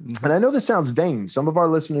 and I know this sounds vain, some of our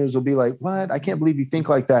listeners will be like, what? I can't believe you think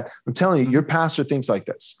like that. I'm telling you, your pastor thinks like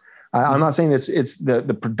this. I'm not saying it's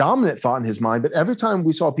the predominant thought in his mind, but every time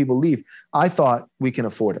we saw people leave, I thought we can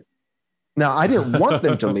afford it. Now, I didn't want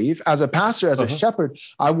them to leave. As a pastor, as a shepherd,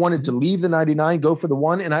 I wanted to leave the 99, go for the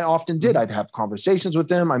one, and I often did. I'd have conversations with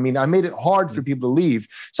them. I mean, I made it hard for people to leave,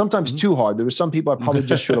 sometimes too hard. There were some people I probably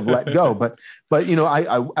just should have let go. But you know,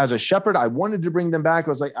 I as a shepherd, I wanted to bring them back. I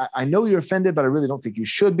was like, I know you're offended, but I really don't think you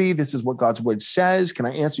should be. This is what God's word says. Can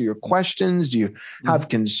I answer your questions? Do you have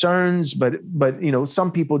concerns? But you know,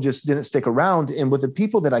 some people just didn't stick around. And with the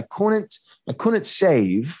people that I couldn't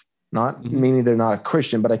save, not meaning they're not a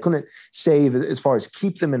Christian, but I couldn't save as far as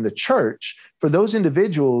keep them in the church. For those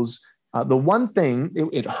individuals, the one thing,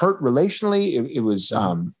 it hurt relationally. It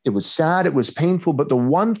was sad. It was painful. But the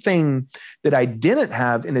one thing that I didn't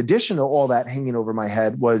have, in addition to all that hanging over my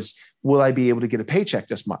head, was, will I be able to get a paycheck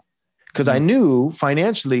this month? Because I knew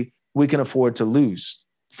financially we can afford to lose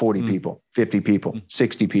 40 people, 50 people,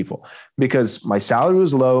 60 people, because my salary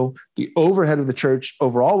was low. The overhead of the church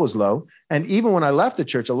overall was low. And even when I left the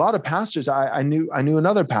church, a lot of pastors, I knew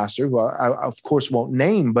another pastor who I of course won't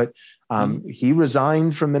name, but he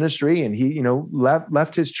resigned from ministry, and he, you know,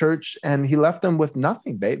 left his church, and he left them with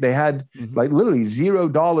nothing. They had like literally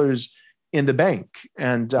 $0 in the bank.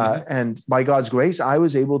 And by God's grace, I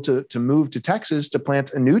was able to move to Texas to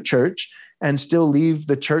plant a new church and still leave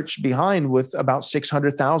the church behind with about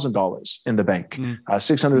 $600,000 in the bank.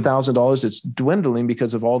 $600,000, it's dwindling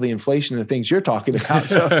because of all the inflation and the things you're talking about.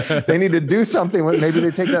 So they need to do something with, maybe they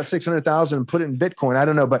take that 600,000 and put it in Bitcoin. I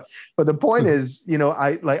don't know. But the point is, you know,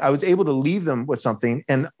 I was able to leave them with something.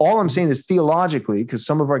 And all I'm saying is, theologically, because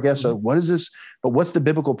some of our guests are, what is this? But what's the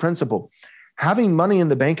biblical principle? Having money in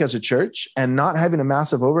the bank as a church and not having a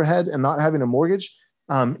massive overhead and not having a mortgage,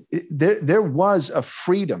 there was a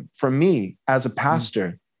freedom for me as a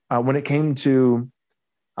pastor when it came to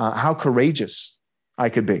how courageous I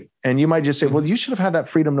could be. And you might just say, well, you should have had that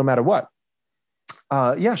freedom no matter what.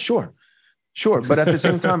 Yeah, sure. But at the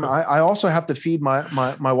same time, I also have to feed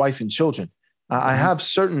my wife and children. I have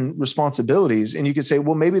certain responsibilities, and you could say,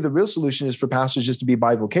 well, maybe the real solution is for pastors just to be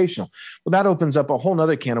bivocational. Well, that opens up a whole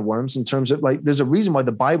nother can of worms in terms of, like, there's a reason why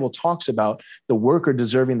the Bible talks about the worker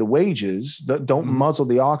deserving the wages. Don't muzzle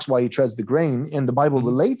the ox while he treads the grain. And the Bible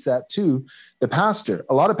relates that to the pastor.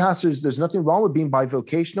 A lot of pastors, there's nothing wrong with being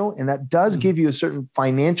bivocational, and that does give you a certain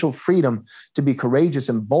financial freedom to be courageous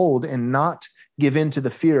and bold and not give in to the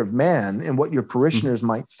fear of man and what your parishioners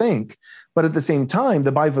might think. But at the same time,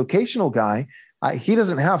 the bivocational guy, he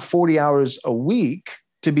doesn't have 40 hours a week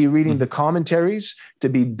to be reading the commentaries, to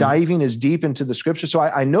be diving as deep into the scripture. So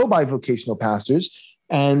I know bivocational pastors,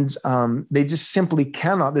 and they just simply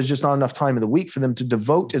cannot. There's just not enough time in the week for them to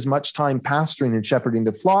devote as much time pastoring and shepherding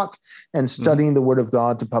the flock and studying the word of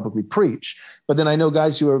God to publicly preach. But then I know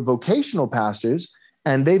guys who are vocational pastors,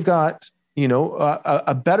 and they've got, you know,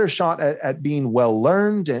 a better shot at being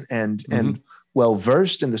well-learned and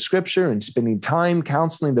well-versed in the scripture and spending time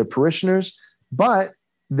counseling their parishioners. But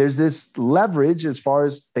there's this leverage as far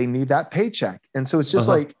as they need that paycheck. And so it's just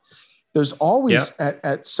like, there's always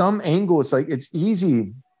at some angle, it's like, it's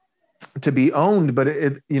easy to be owned, but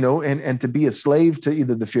it, you know, and to be a slave to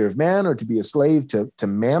either the fear of man or to be a slave to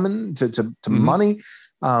mammon, to money.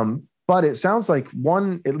 But it sounds like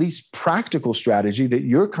one, at least practical strategy that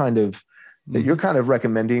you're kind of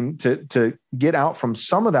recommending to get out from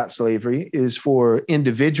some of that slavery is for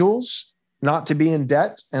individuals not to be in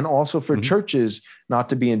debt, and also for churches not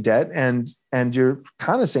to be in debt. And you're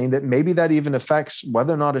kind of saying that maybe that even affects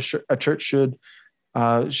whether or not a church should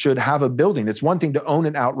have a building. It's one thing to own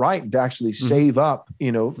it outright and to actually save up,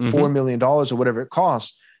 you know, $4 million or whatever it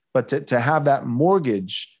costs, but to have that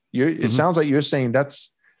mortgage, it sounds like you're saying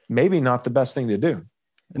that's maybe not the best thing to do.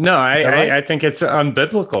 No, I think it's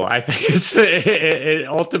unbiblical. I think it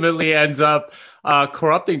ultimately ends up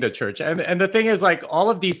corrupting the church. And the thing is, like, all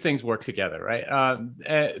of these things work together,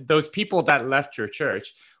 right? Those people that left your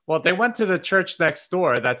church, well, they went to the church next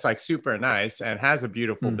door that's like super nice and has a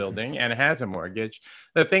beautiful building and has a mortgage.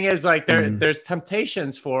 The thing is, like, there's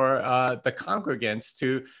temptations for the congregants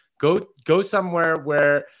to go somewhere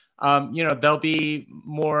where you know, they'll be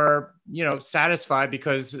more, you know, satisfied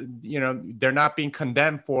because, you know, they're not being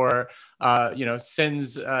condemned for, you know,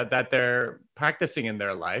 sins that they're practicing in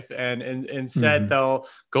their life. And instead they'll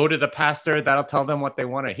go to the pastor that'll tell them what they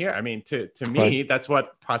want to hear. I mean, to me, that's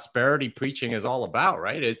what prosperity preaching is all about,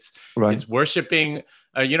 right? It's worshiping,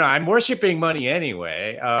 you know, I'm worshiping money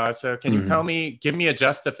anyway. So can you give me a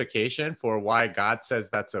justification for why God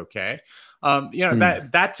says that's okay? You know,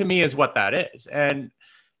 that to me is what that is.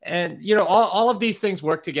 And, you know, all of these things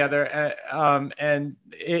work together. And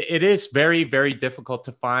it is very, very difficult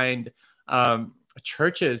to find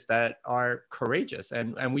churches that are courageous,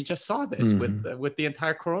 and we just saw this with the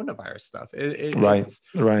entire coronavirus stuff. Right.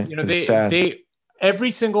 It's they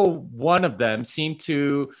every single one of them seem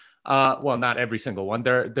to. Well, not every single one.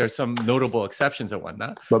 There's some notable exceptions and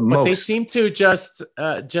whatnot, but they seem to just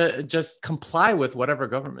comply with whatever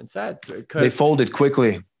government said. They folded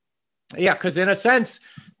quickly. Yeah, because in a sense,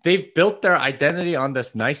 they've built their identity on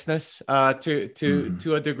this niceness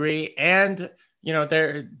to a degree, and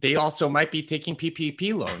they also might be taking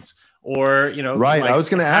PPP loans. Or, right. I was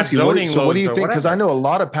going to ask you, what do you think? Because I know a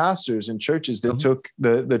lot of pastors in churches that took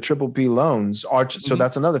the PPP loans. So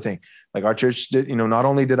that's another thing. Like our church did, not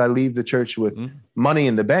only did I leave the church with money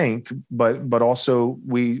in the bank, but also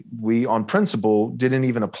we on principle didn't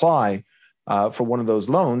even apply for one of those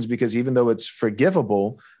loans, because even though it's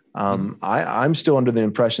forgivable, I'm still under the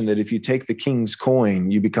impression that if you take the king's coin,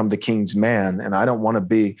 you become the king's man. And I don't want to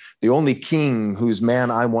be the only king whose man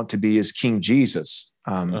I want to be is King Jesus.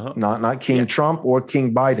 Not King Trump or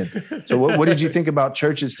King Biden. So what did you think about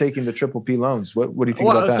churches taking the PPP loans? What do you think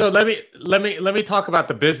about that? So let me talk about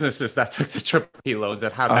the businesses that took the PPP loans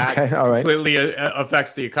and how that completely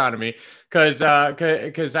affects the economy. Because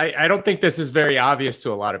I don't think this is very obvious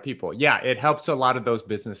to a lot of people. Yeah, it helps a lot of those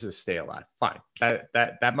businesses stay alive. Fine,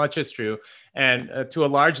 that much is true. And to a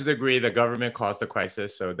large degree, the government caused the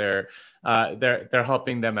crisis, so they're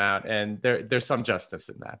helping them out, and there's some justice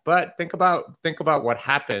in that. But think about what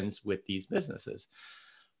happens with these businesses.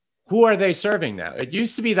 Who are they serving now? It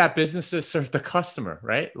used to be that businesses served the customer,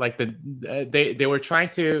 right? Like they were trying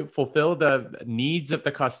to fulfill the needs of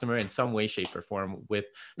the customer in some way, shape, or form with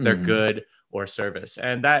their good or service.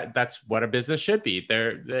 And that's what a business should be.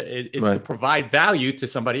 It's to provide value to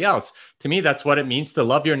somebody else. To me, that's what it means to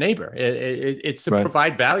love your neighbor. It's to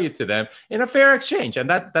provide value to them in a fair exchange. And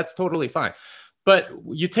that's totally fine. But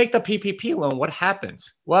you take the PPP loan, what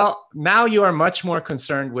happens? Well, now you are much more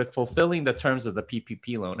concerned with fulfilling the terms of the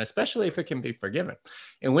PPP loan, especially if it can be forgiven,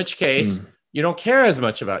 in which case you don't care as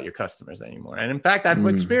much about your customers anymore. And in fact, I've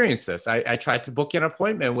experienced this. I tried to book an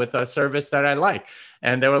appointment with a service that I like,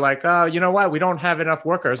 and they were like, oh, you know what? We don't have enough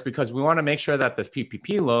workers because we want to make sure that this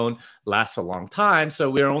PPP loan lasts a long time. So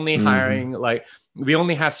we're only hiring, we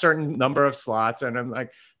only have certain number of slots. And I'm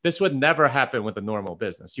like, this would never happen with a normal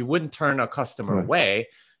business. You wouldn't turn a customer away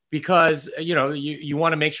because, you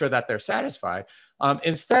want to make sure that they're satisfied.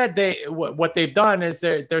 Instead, what they've done is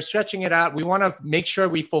they're stretching it out. We want to make sure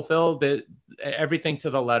we fulfill everything to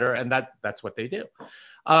the letter, and that's what they do.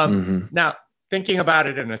 Now, thinking about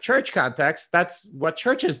it in a church context, that's what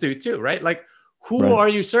churches do too, right? Like, who are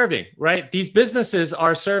you serving, right? These businesses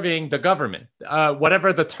are serving the government,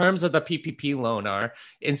 whatever the terms of the PPP loan are,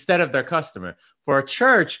 instead of their customer. For a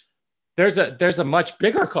church, there's a much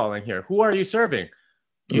bigger calling here. Who are you serving?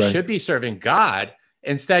 You should be serving God.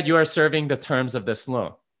 Instead, you are serving the terms of this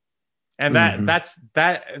loan. And that's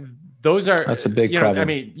a big problem. I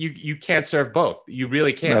mean, you can't serve both. You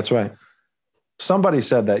really can't. That's right. Somebody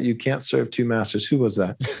said that you can't serve two masters. Who was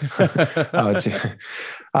that?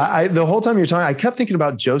 The whole time you're talking, I kept thinking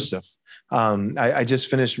about Joseph. I just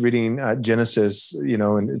finished reading Genesis,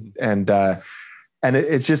 and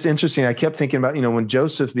it's just interesting. I kept thinking about, when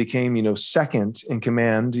Joseph became, second in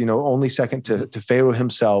command, only second to Pharaoh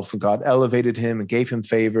himself, and God elevated him and gave him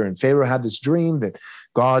favor. And Pharaoh had this dream that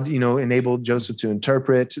God, enabled Joseph to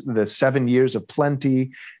interpret the 7 years of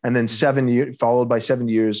plenty, and then followed by 7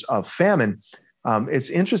 years of famine.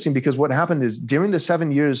 It's interesting because what happened is during the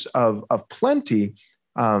 7 years of plenty,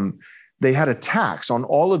 they had a tax on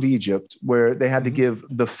all of Egypt where they had to give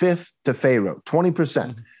the fifth to Pharaoh,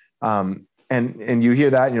 20%. And you hear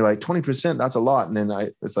that and you're like, 20%, that's a lot. And then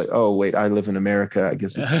it's like, oh, wait, I live in America. I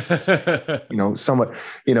guess it's, somewhat,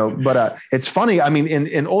 but it's funny. I mean,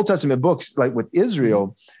 in Old Testament books, like with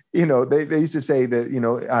Israel, they used to say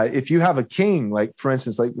that, if you have a king, like for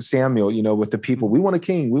instance, like Samuel, with the people, we want a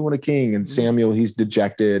king. And Samuel, he's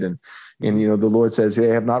dejected. And the Lord says, they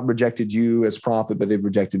have not rejected you as prophet, but they've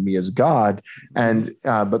rejected me as God. And,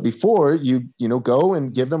 but before you go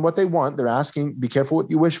and give them what they want, they're asking, be careful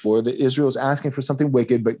what you wish for. The Israel's asking for something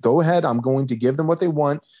wicked, but go ahead. I'm going to give them what they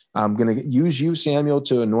want. I'm going to use you, Samuel,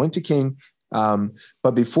 to anoint a king.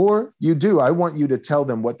 But before you do, I want you to tell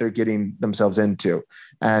them what they're getting themselves into.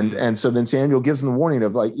 And so then Samuel gives them the warning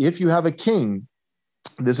of like, if you have a king,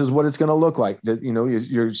 this is what it's going to look like. That,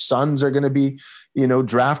 your sons are going to be,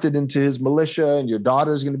 drafted into his militia, and your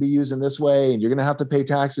daughter's going to be used in this way, and you're going to have to pay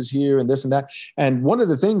taxes here and this and that. And one of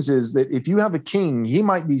the things is that if you have a king, he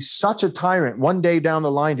might be such a tyrant one day down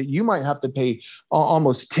the line that you might have to pay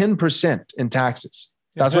almost 10% in taxes.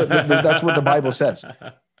 That's what the Bible says.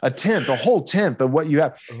 a whole tenth of what you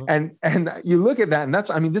have. And you look at that,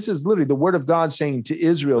 and this is literally the word of God saying to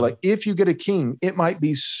Israel, like, if you get a king, it might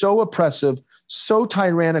be so oppressive, so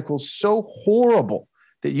tyrannical, so horrible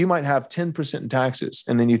that you might have 10% in taxes.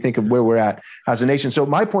 And then you think of where we're at as a nation. So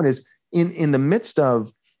my point is, in the midst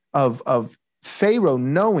of Pharaoh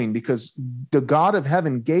knowing, because the God of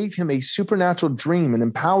heaven gave him a supernatural dream and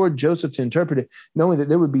empowered Joseph to interpret it, knowing that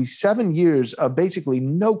there would be 7 years of basically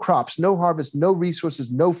no crops, no harvest, no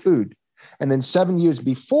resources, no food. And then 7 years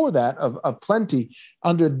before that of plenty.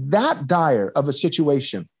 Under that dire of a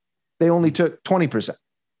situation, they only took 20%,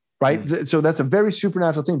 right? So that's a very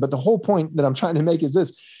supernatural thing. But the whole point that I'm trying to make is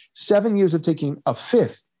this: 7 years of taking a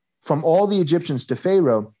fifth from all the Egyptians to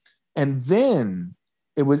Pharaoh. And then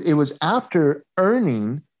it was after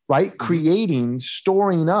earning, right? Creating,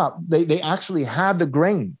 storing up. They actually had the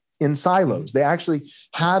grain in silos. They actually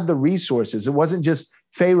had the resources. It wasn't just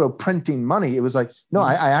Pharaoh printing money. It was like, no,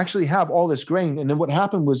 I actually have all this grain. And then what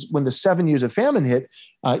happened was, when the 7 years of famine hit,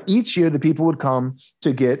 each year the people would come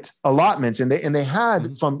to get allotments, and they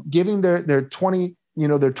had, from giving their 20%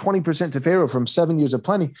 to Pharaoh from 7 years of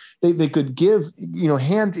plenty, they could give,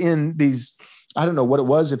 hand in these, I don't know what it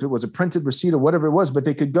was, if it was a printed receipt or whatever it was, but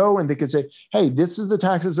they could go and they could say, hey, this is the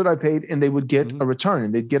taxes that I paid. And they would get a return,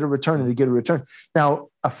 and they'd get a return, and they'd get a return. Now,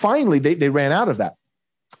 finally, they ran out of that.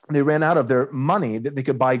 They ran out of their money that they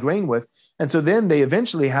could buy grain with. And so then they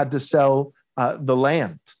eventually had to sell the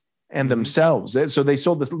land and themselves. So they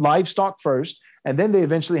sold the livestock first, and then they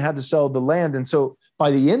eventually had to sell the land. And so by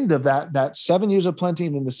the end of that 7 years of plenty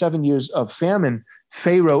and then the 7 years of famine,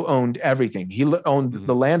 Pharaoh owned everything. He owned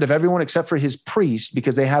the land of everyone except for his priests,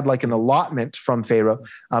 because they had like an allotment from Pharaoh.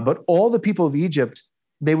 But all the people of Egypt,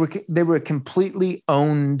 they were a completely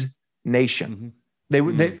owned nation.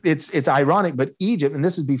 It's ironic, but Egypt, and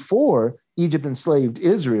this is before Egypt enslaved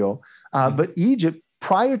Israel, but Egypt,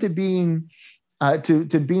 prior to being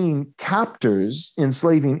being captors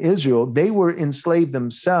enslaving Israel, they were enslaved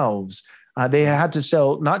themselves. They had to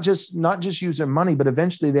sell, not just use their money, but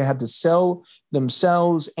eventually they had to sell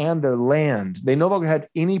themselves and their land. They no longer had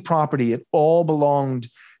any property. It all belonged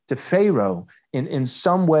to Pharaoh in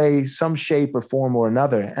some way, some shape or form or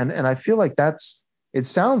another. And I feel like it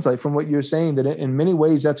sounds like, from what you're saying, that in many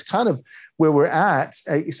ways that's kind of where we're at,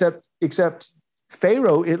 except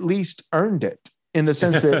Pharaoh at least earned it, in the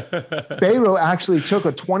sense that Pharaoh actually took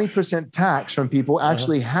a 20% tax from people,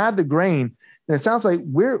 actually had the grain. And it sounds like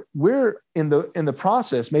we're in the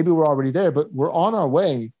process, maybe we're already there, but we're on our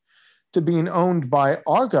way to being owned by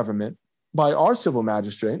our government, by our civil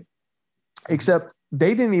magistrate, except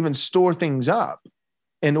they didn't even store things up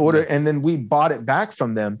in order, and then we bought it back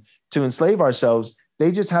from them to enslave ourselves.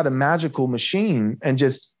 They just had a magical machine and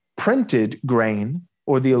just printed grain,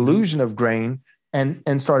 or the illusion of grain,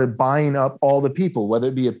 and started buying up all the people, whether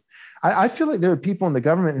it be I feel like there are people in the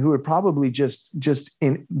government who are probably just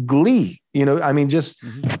in glee,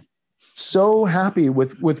 so happy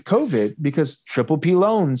with COVID, because triple P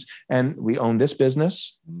loans, and we own this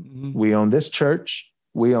business, we own this church,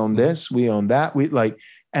 we own this, we own that,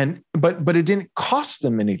 but it didn't cost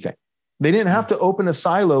them anything. They didn't have to open a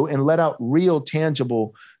silo and let out real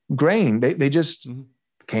tangible grain. They just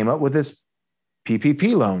came up with this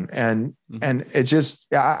PPP loan. And it's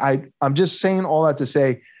just, I'm just saying all that to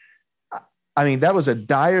say, that was a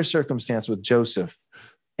dire circumstance with Joseph,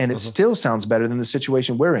 and it still sounds better than the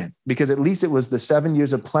situation we're in, because at least it was the 7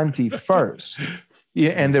 years of plenty first.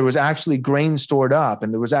 And there was actually grain stored up,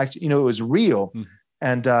 and there was actually, it was real.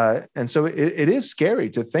 And so it is scary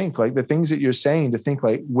to think, like, the things that you're saying, to think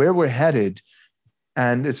like where we're headed.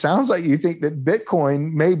 And it sounds like you think that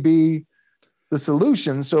Bitcoin may be the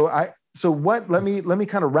solution. Let me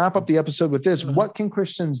kind of wrap up the episode with this. What can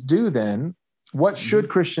Christians do then? What should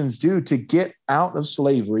Christians do to get out of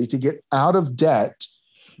slavery, to get out of debt,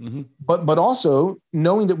 but also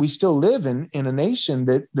knowing that we still live in a nation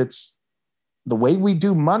that's, the way we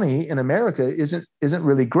do money in America isn't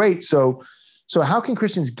really great. So how can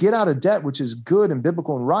Christians get out of debt, which is good and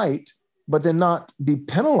biblical and right, but then not be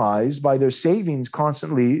penalized by their savings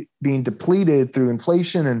constantly being depleted through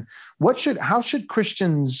inflation? And what should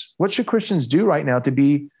Christians do right now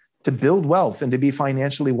to build wealth and to be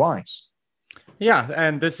financially wise? Yeah,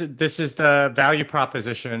 and this is the value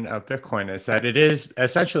proposition of Bitcoin, is that it is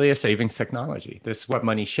essentially a savings technology. This is what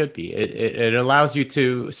money should be. It allows you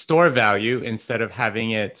to store value instead of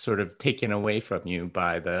having it sort of taken away from you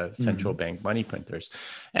by the central bank money printers.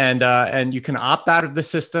 And you can opt out of the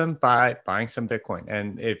system by buying some Bitcoin.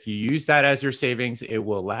 And if you use that as your savings, it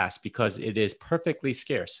will last, because it is perfectly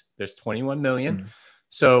scarce. There's 21 million.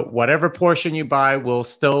 So whatever portion you buy will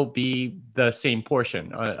still be the same portion.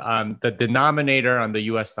 The denominator on the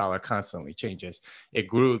US dollar constantly changes. It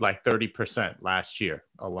grew like 30% last year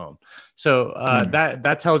alone. So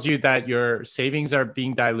that tells you that your savings are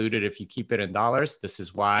being diluted if you keep it in dollars. This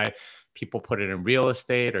is why people put it in real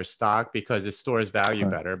estate or stock, because it stores value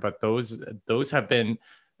better. But those have been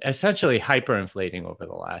essentially hyperinflating over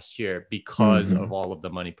the last year because of all of the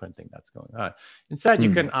money printing that's going on. Instead, you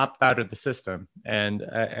can opt out of the system and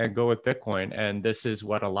go with Bitcoin. And this is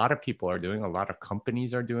what a lot of people are doing. A lot of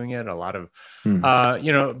companies are doing it. A lot of,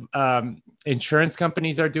 insurance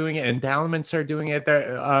companies are doing it. Endowments are doing it.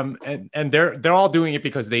 They're all doing it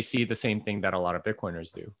because they see the same thing that a lot of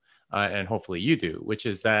Bitcoiners do. And hopefully you do, which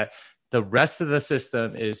is that the rest of the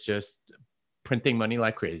system is just printing money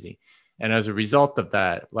like crazy. And as a result of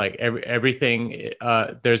that, like everything,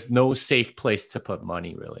 there's no safe place to put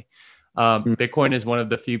money, really. Bitcoin is one of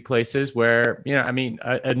the few places where,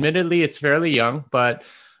 admittedly, it's fairly young, but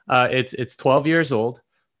it's 12 years old.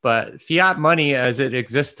 But fiat money as it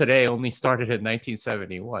exists today only started in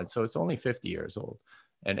 1971. So it's only 50 years old.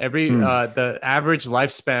 And the average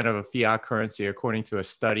lifespan of a fiat currency, according to a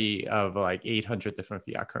study of like 800 different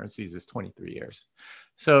fiat currencies, is 23 years.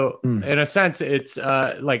 So in a sense, it's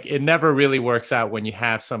like it never really works out when you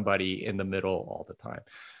have somebody in the middle all the time.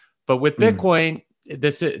 But with Bitcoin,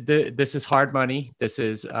 this is hard money. This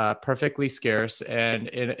is perfectly scarce. And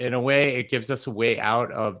in a way, it gives us a way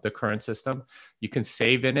out of the current system. You can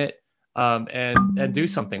save in it and do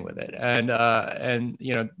something with it. And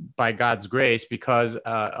by God's grace, because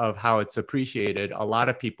of how it's appreciated, a lot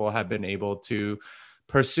of people have been able to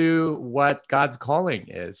pursue what God's calling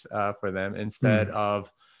is for them instead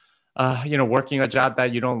of, working a job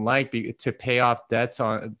that you don't like to pay off debts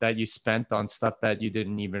that you spent on stuff that you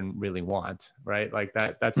didn't even really want, right? Like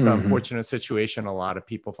that's the unfortunate situation a lot of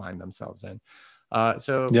people find themselves in.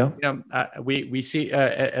 We see,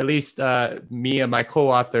 at least me and my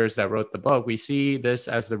co-authors that wrote the book, we see this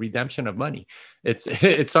as the redemption of money.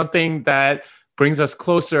 It's something that brings us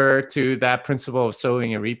closer to that principle of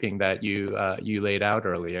sowing and reaping that you laid out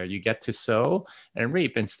earlier. You get to sow and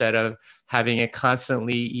reap instead of having it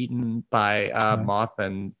constantly eaten by moth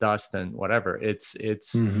and dust and whatever. It's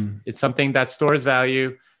something that stores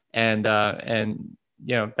value and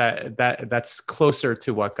that's closer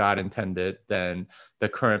to what God intended than the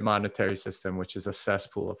current monetary system, which is a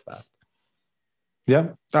cesspool of theft. Yeah,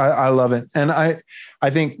 I love it. And I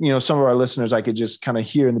think, some of our listeners, I could just kind of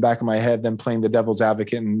hear in the back of my head them playing the devil's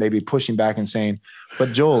advocate and maybe pushing back and saying,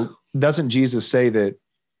 but Joel, doesn't Jesus say that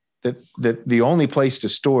the only place to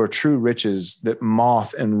store true riches that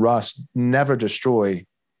moth and rust never destroy,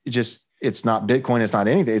 it's not Bitcoin, it's not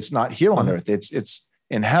anything, it's not here on earth, it's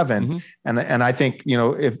in heaven. And I think,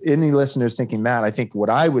 if any listeners thinking that, I think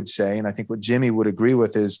what I would say, and I think what Jimmy would agree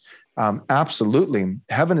with is, absolutely,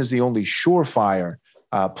 heaven is the only surefire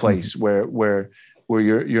place where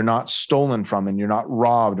you're not stolen from and you're not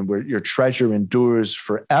robbed, and where your treasure endures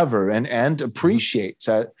forever and appreciates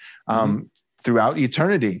throughout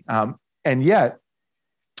eternity. And yet,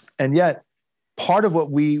 part of what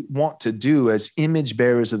we want to do as image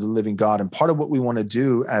bearers of the living God, and part of what we want to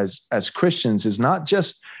do as Christians, is not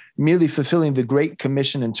just merely fulfilling the Great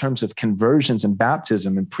Commission in terms of conversions and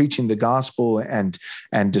baptism and preaching the gospel and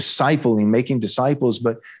discipling, making disciples,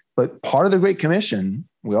 but part of the Great Commission,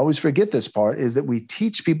 we always forget this part, is that we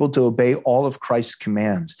teach people to obey all of Christ's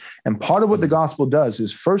commands. And part of what the gospel does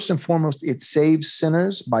is, first and foremost, it saves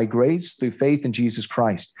sinners by grace through faith in Jesus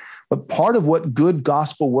Christ. But part of what good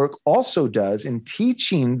gospel work also does in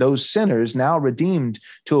teaching those sinners now redeemed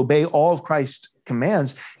to obey all of Christ's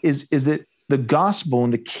commands is that the gospel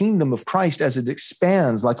and the kingdom of Christ, as it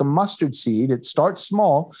expands like a mustard seed, it starts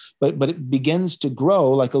small, but it begins to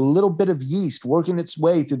grow like a little bit of yeast working its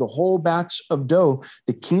way through the whole batch of dough.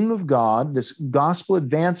 The kingdom of God, this gospel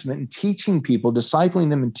advancement and teaching people, discipling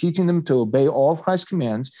them and teaching them to obey all of Christ's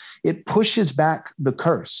commands, it pushes back the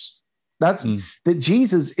curse. That's that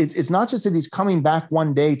Jesus, it's not just that he's coming back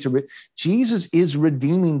one day Jesus is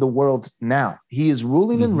redeeming the world now. He is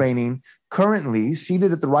ruling and reigning currently,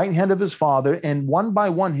 seated at the right hand of his Father, and one by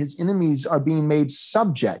one, his enemies are being made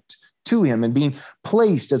subject to him and being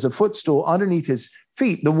placed as a footstool underneath his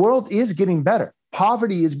feet. The world is getting better.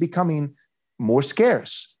 Poverty is becoming more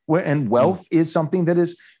scarce, and wealth is something that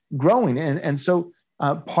is growing. And so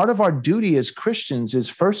part of our duty as Christians is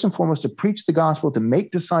first and foremost to preach the gospel, to make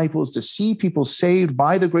disciples, to see people saved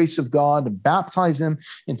by the grace of God, to baptize them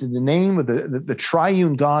into the name of the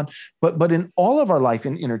triune God. But in all of our life,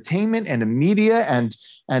 in entertainment and in media and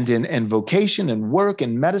in vocation and work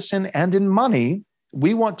and medicine and in money,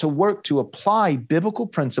 We want to work to apply biblical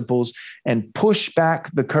principles and push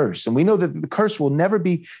back the curse. And we know that the curse will never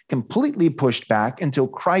be completely pushed back until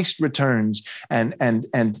Christ returns. And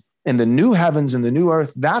in the new heavens and the new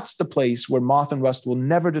earth, that's the place where moth and rust will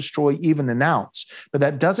never destroy even an ounce. But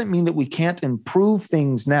that doesn't mean that we can't improve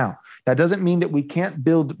things now. That doesn't mean that we can't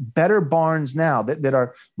build better barns now that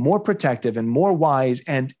are more protective and more wise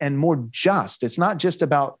and more just. It's not just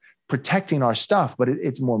about protecting our stuff, but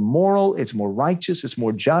it's more moral, it's more righteous, it's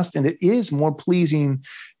more just, and it is more pleasing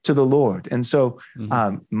to the Lord. And so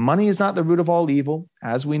money is not the root of all evil.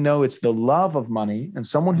 As we know, it's the love of money, and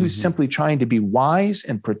someone who's simply trying to be wise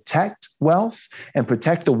and protect wealth and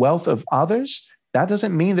protect the wealth of others. That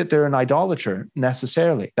doesn't mean that they're an idolater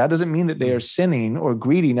necessarily. That doesn't mean that they are sinning or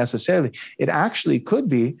greedy necessarily. It actually could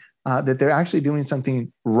be that they're actually doing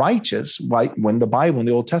something righteous, like when the Bible in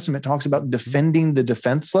the Old Testament talks about defending the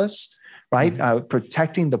defenseless, right?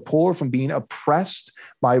 Protecting the poor from being oppressed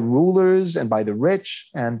by rulers and by the rich.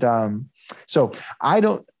 And so I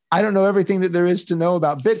don't know everything that there is to know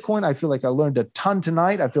about Bitcoin. I feel like I learned a ton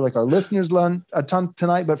tonight. I feel like our listeners learned a ton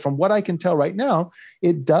tonight. But from what I can tell right now,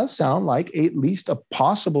 it does sound like at least a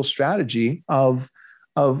possible strategy of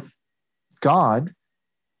God,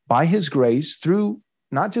 by his grace, through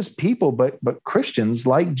not just people, but Christians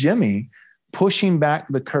like Jimmy, pushing back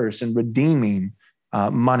the curse and redeeming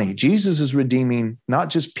money. Jesus is redeeming not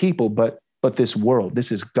just people, but this world.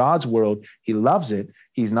 This is God's world. He loves it.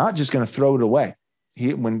 He's not just going to throw it away.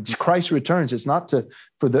 When Christ returns, it's not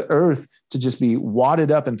for the earth to just be wadded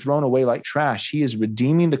up and thrown away like trash. He is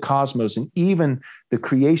redeeming the cosmos, and even the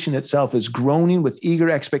creation itself is groaning with eager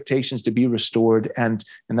expectations to be restored. And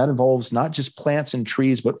that involves not just plants and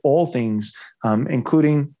trees, but all things,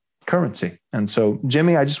 including currency. And so,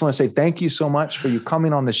 Jimmy, I just want to say thank you so much for you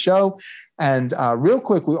coming on the show. And real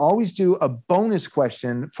quick, we always do a bonus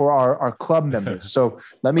question for our club members. So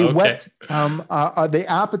let me whet the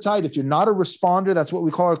appetite. If you're not a responder, that's what we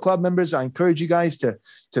call our club members. I encourage you guys to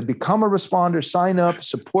become a responder, sign up,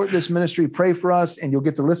 support this ministry, pray for us, and you'll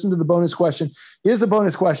get to listen to the bonus question. Here's the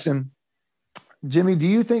bonus question. Jimmy, do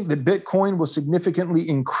you think that Bitcoin will significantly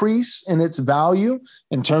increase in its value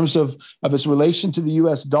in terms of its relation to the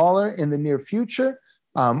US dollar in the near future?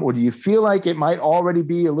 Or do you feel like it might already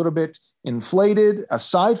be a little bit inflated?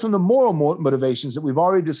 Aside from the moral motivations that we've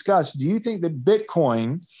already discussed, do you think that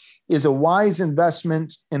Bitcoin is a wise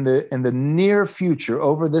investment in the near future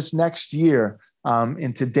over this next year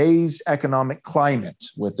in today's economic climate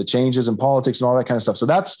with the changes in politics and all that kind of stuff? So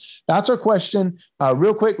that's our question.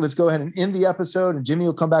 Real quick, let's go ahead and end the episode, and Jimmy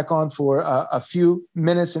will come back on for a few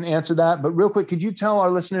minutes and answer that. But real quick, could you tell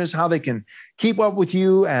our listeners how they can keep up with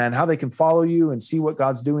you and how they can follow you and see what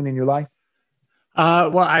God's doing in your life?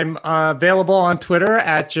 Well, I'm available on Twitter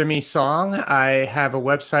at Jimmy Song. I have a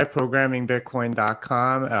website,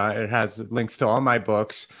 programmingbitcoin.com. It has links to all my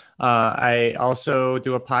books. I also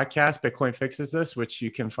do a podcast, Bitcoin Fixes This, which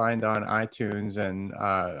you can find on iTunes and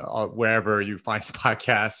wherever you find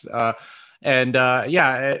podcasts.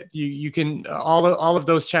 You can all of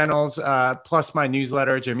those channels, plus my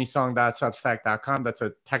newsletter, jimmysong.substack.com. That's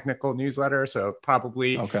a technical newsletter, so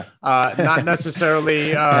probably not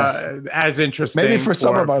necessarily as interesting. Maybe for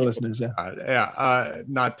some of our listeners,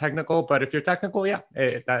 not technical, but if you're technical,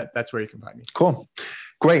 that's where you can find me. Cool.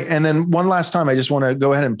 Great. And then one last time, I just want to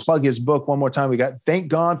go ahead and plug his book one more time. We got Thank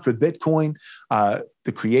God for Bitcoin,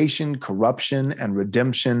 the Creation, Corruption, and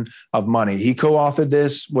Redemption of Money. He co-authored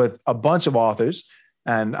this with a bunch of authors.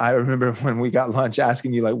 And I remember when we got lunch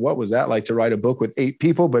asking you, like, what was that like to write a book with 8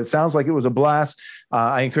 people? But it sounds like it was a blast.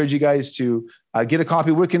 I encourage you guys to get a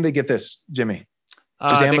copy. Where can they get this, Jimmy?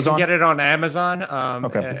 Just Amazon? They can get it on Amazon.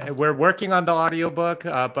 We're working on the audiobook,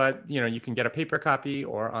 but you can get a paper copy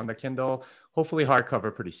or on the Kindle, hopefully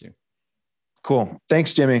hardcover pretty soon. Cool.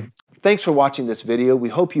 Thanks, Jimmy. Thanks for watching this video. We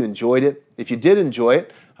hope you enjoyed it. If you did enjoy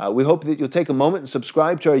it, we hope that you'll take a moment and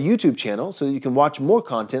subscribe to our YouTube channel so that you can watch more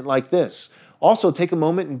content like this. Also, take a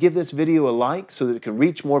moment and give this video a like so that it can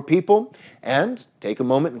reach more people. And take a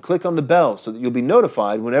moment and click on the bell so that you'll be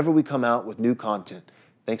notified whenever we come out with new content.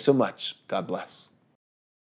 Thanks so much. God bless.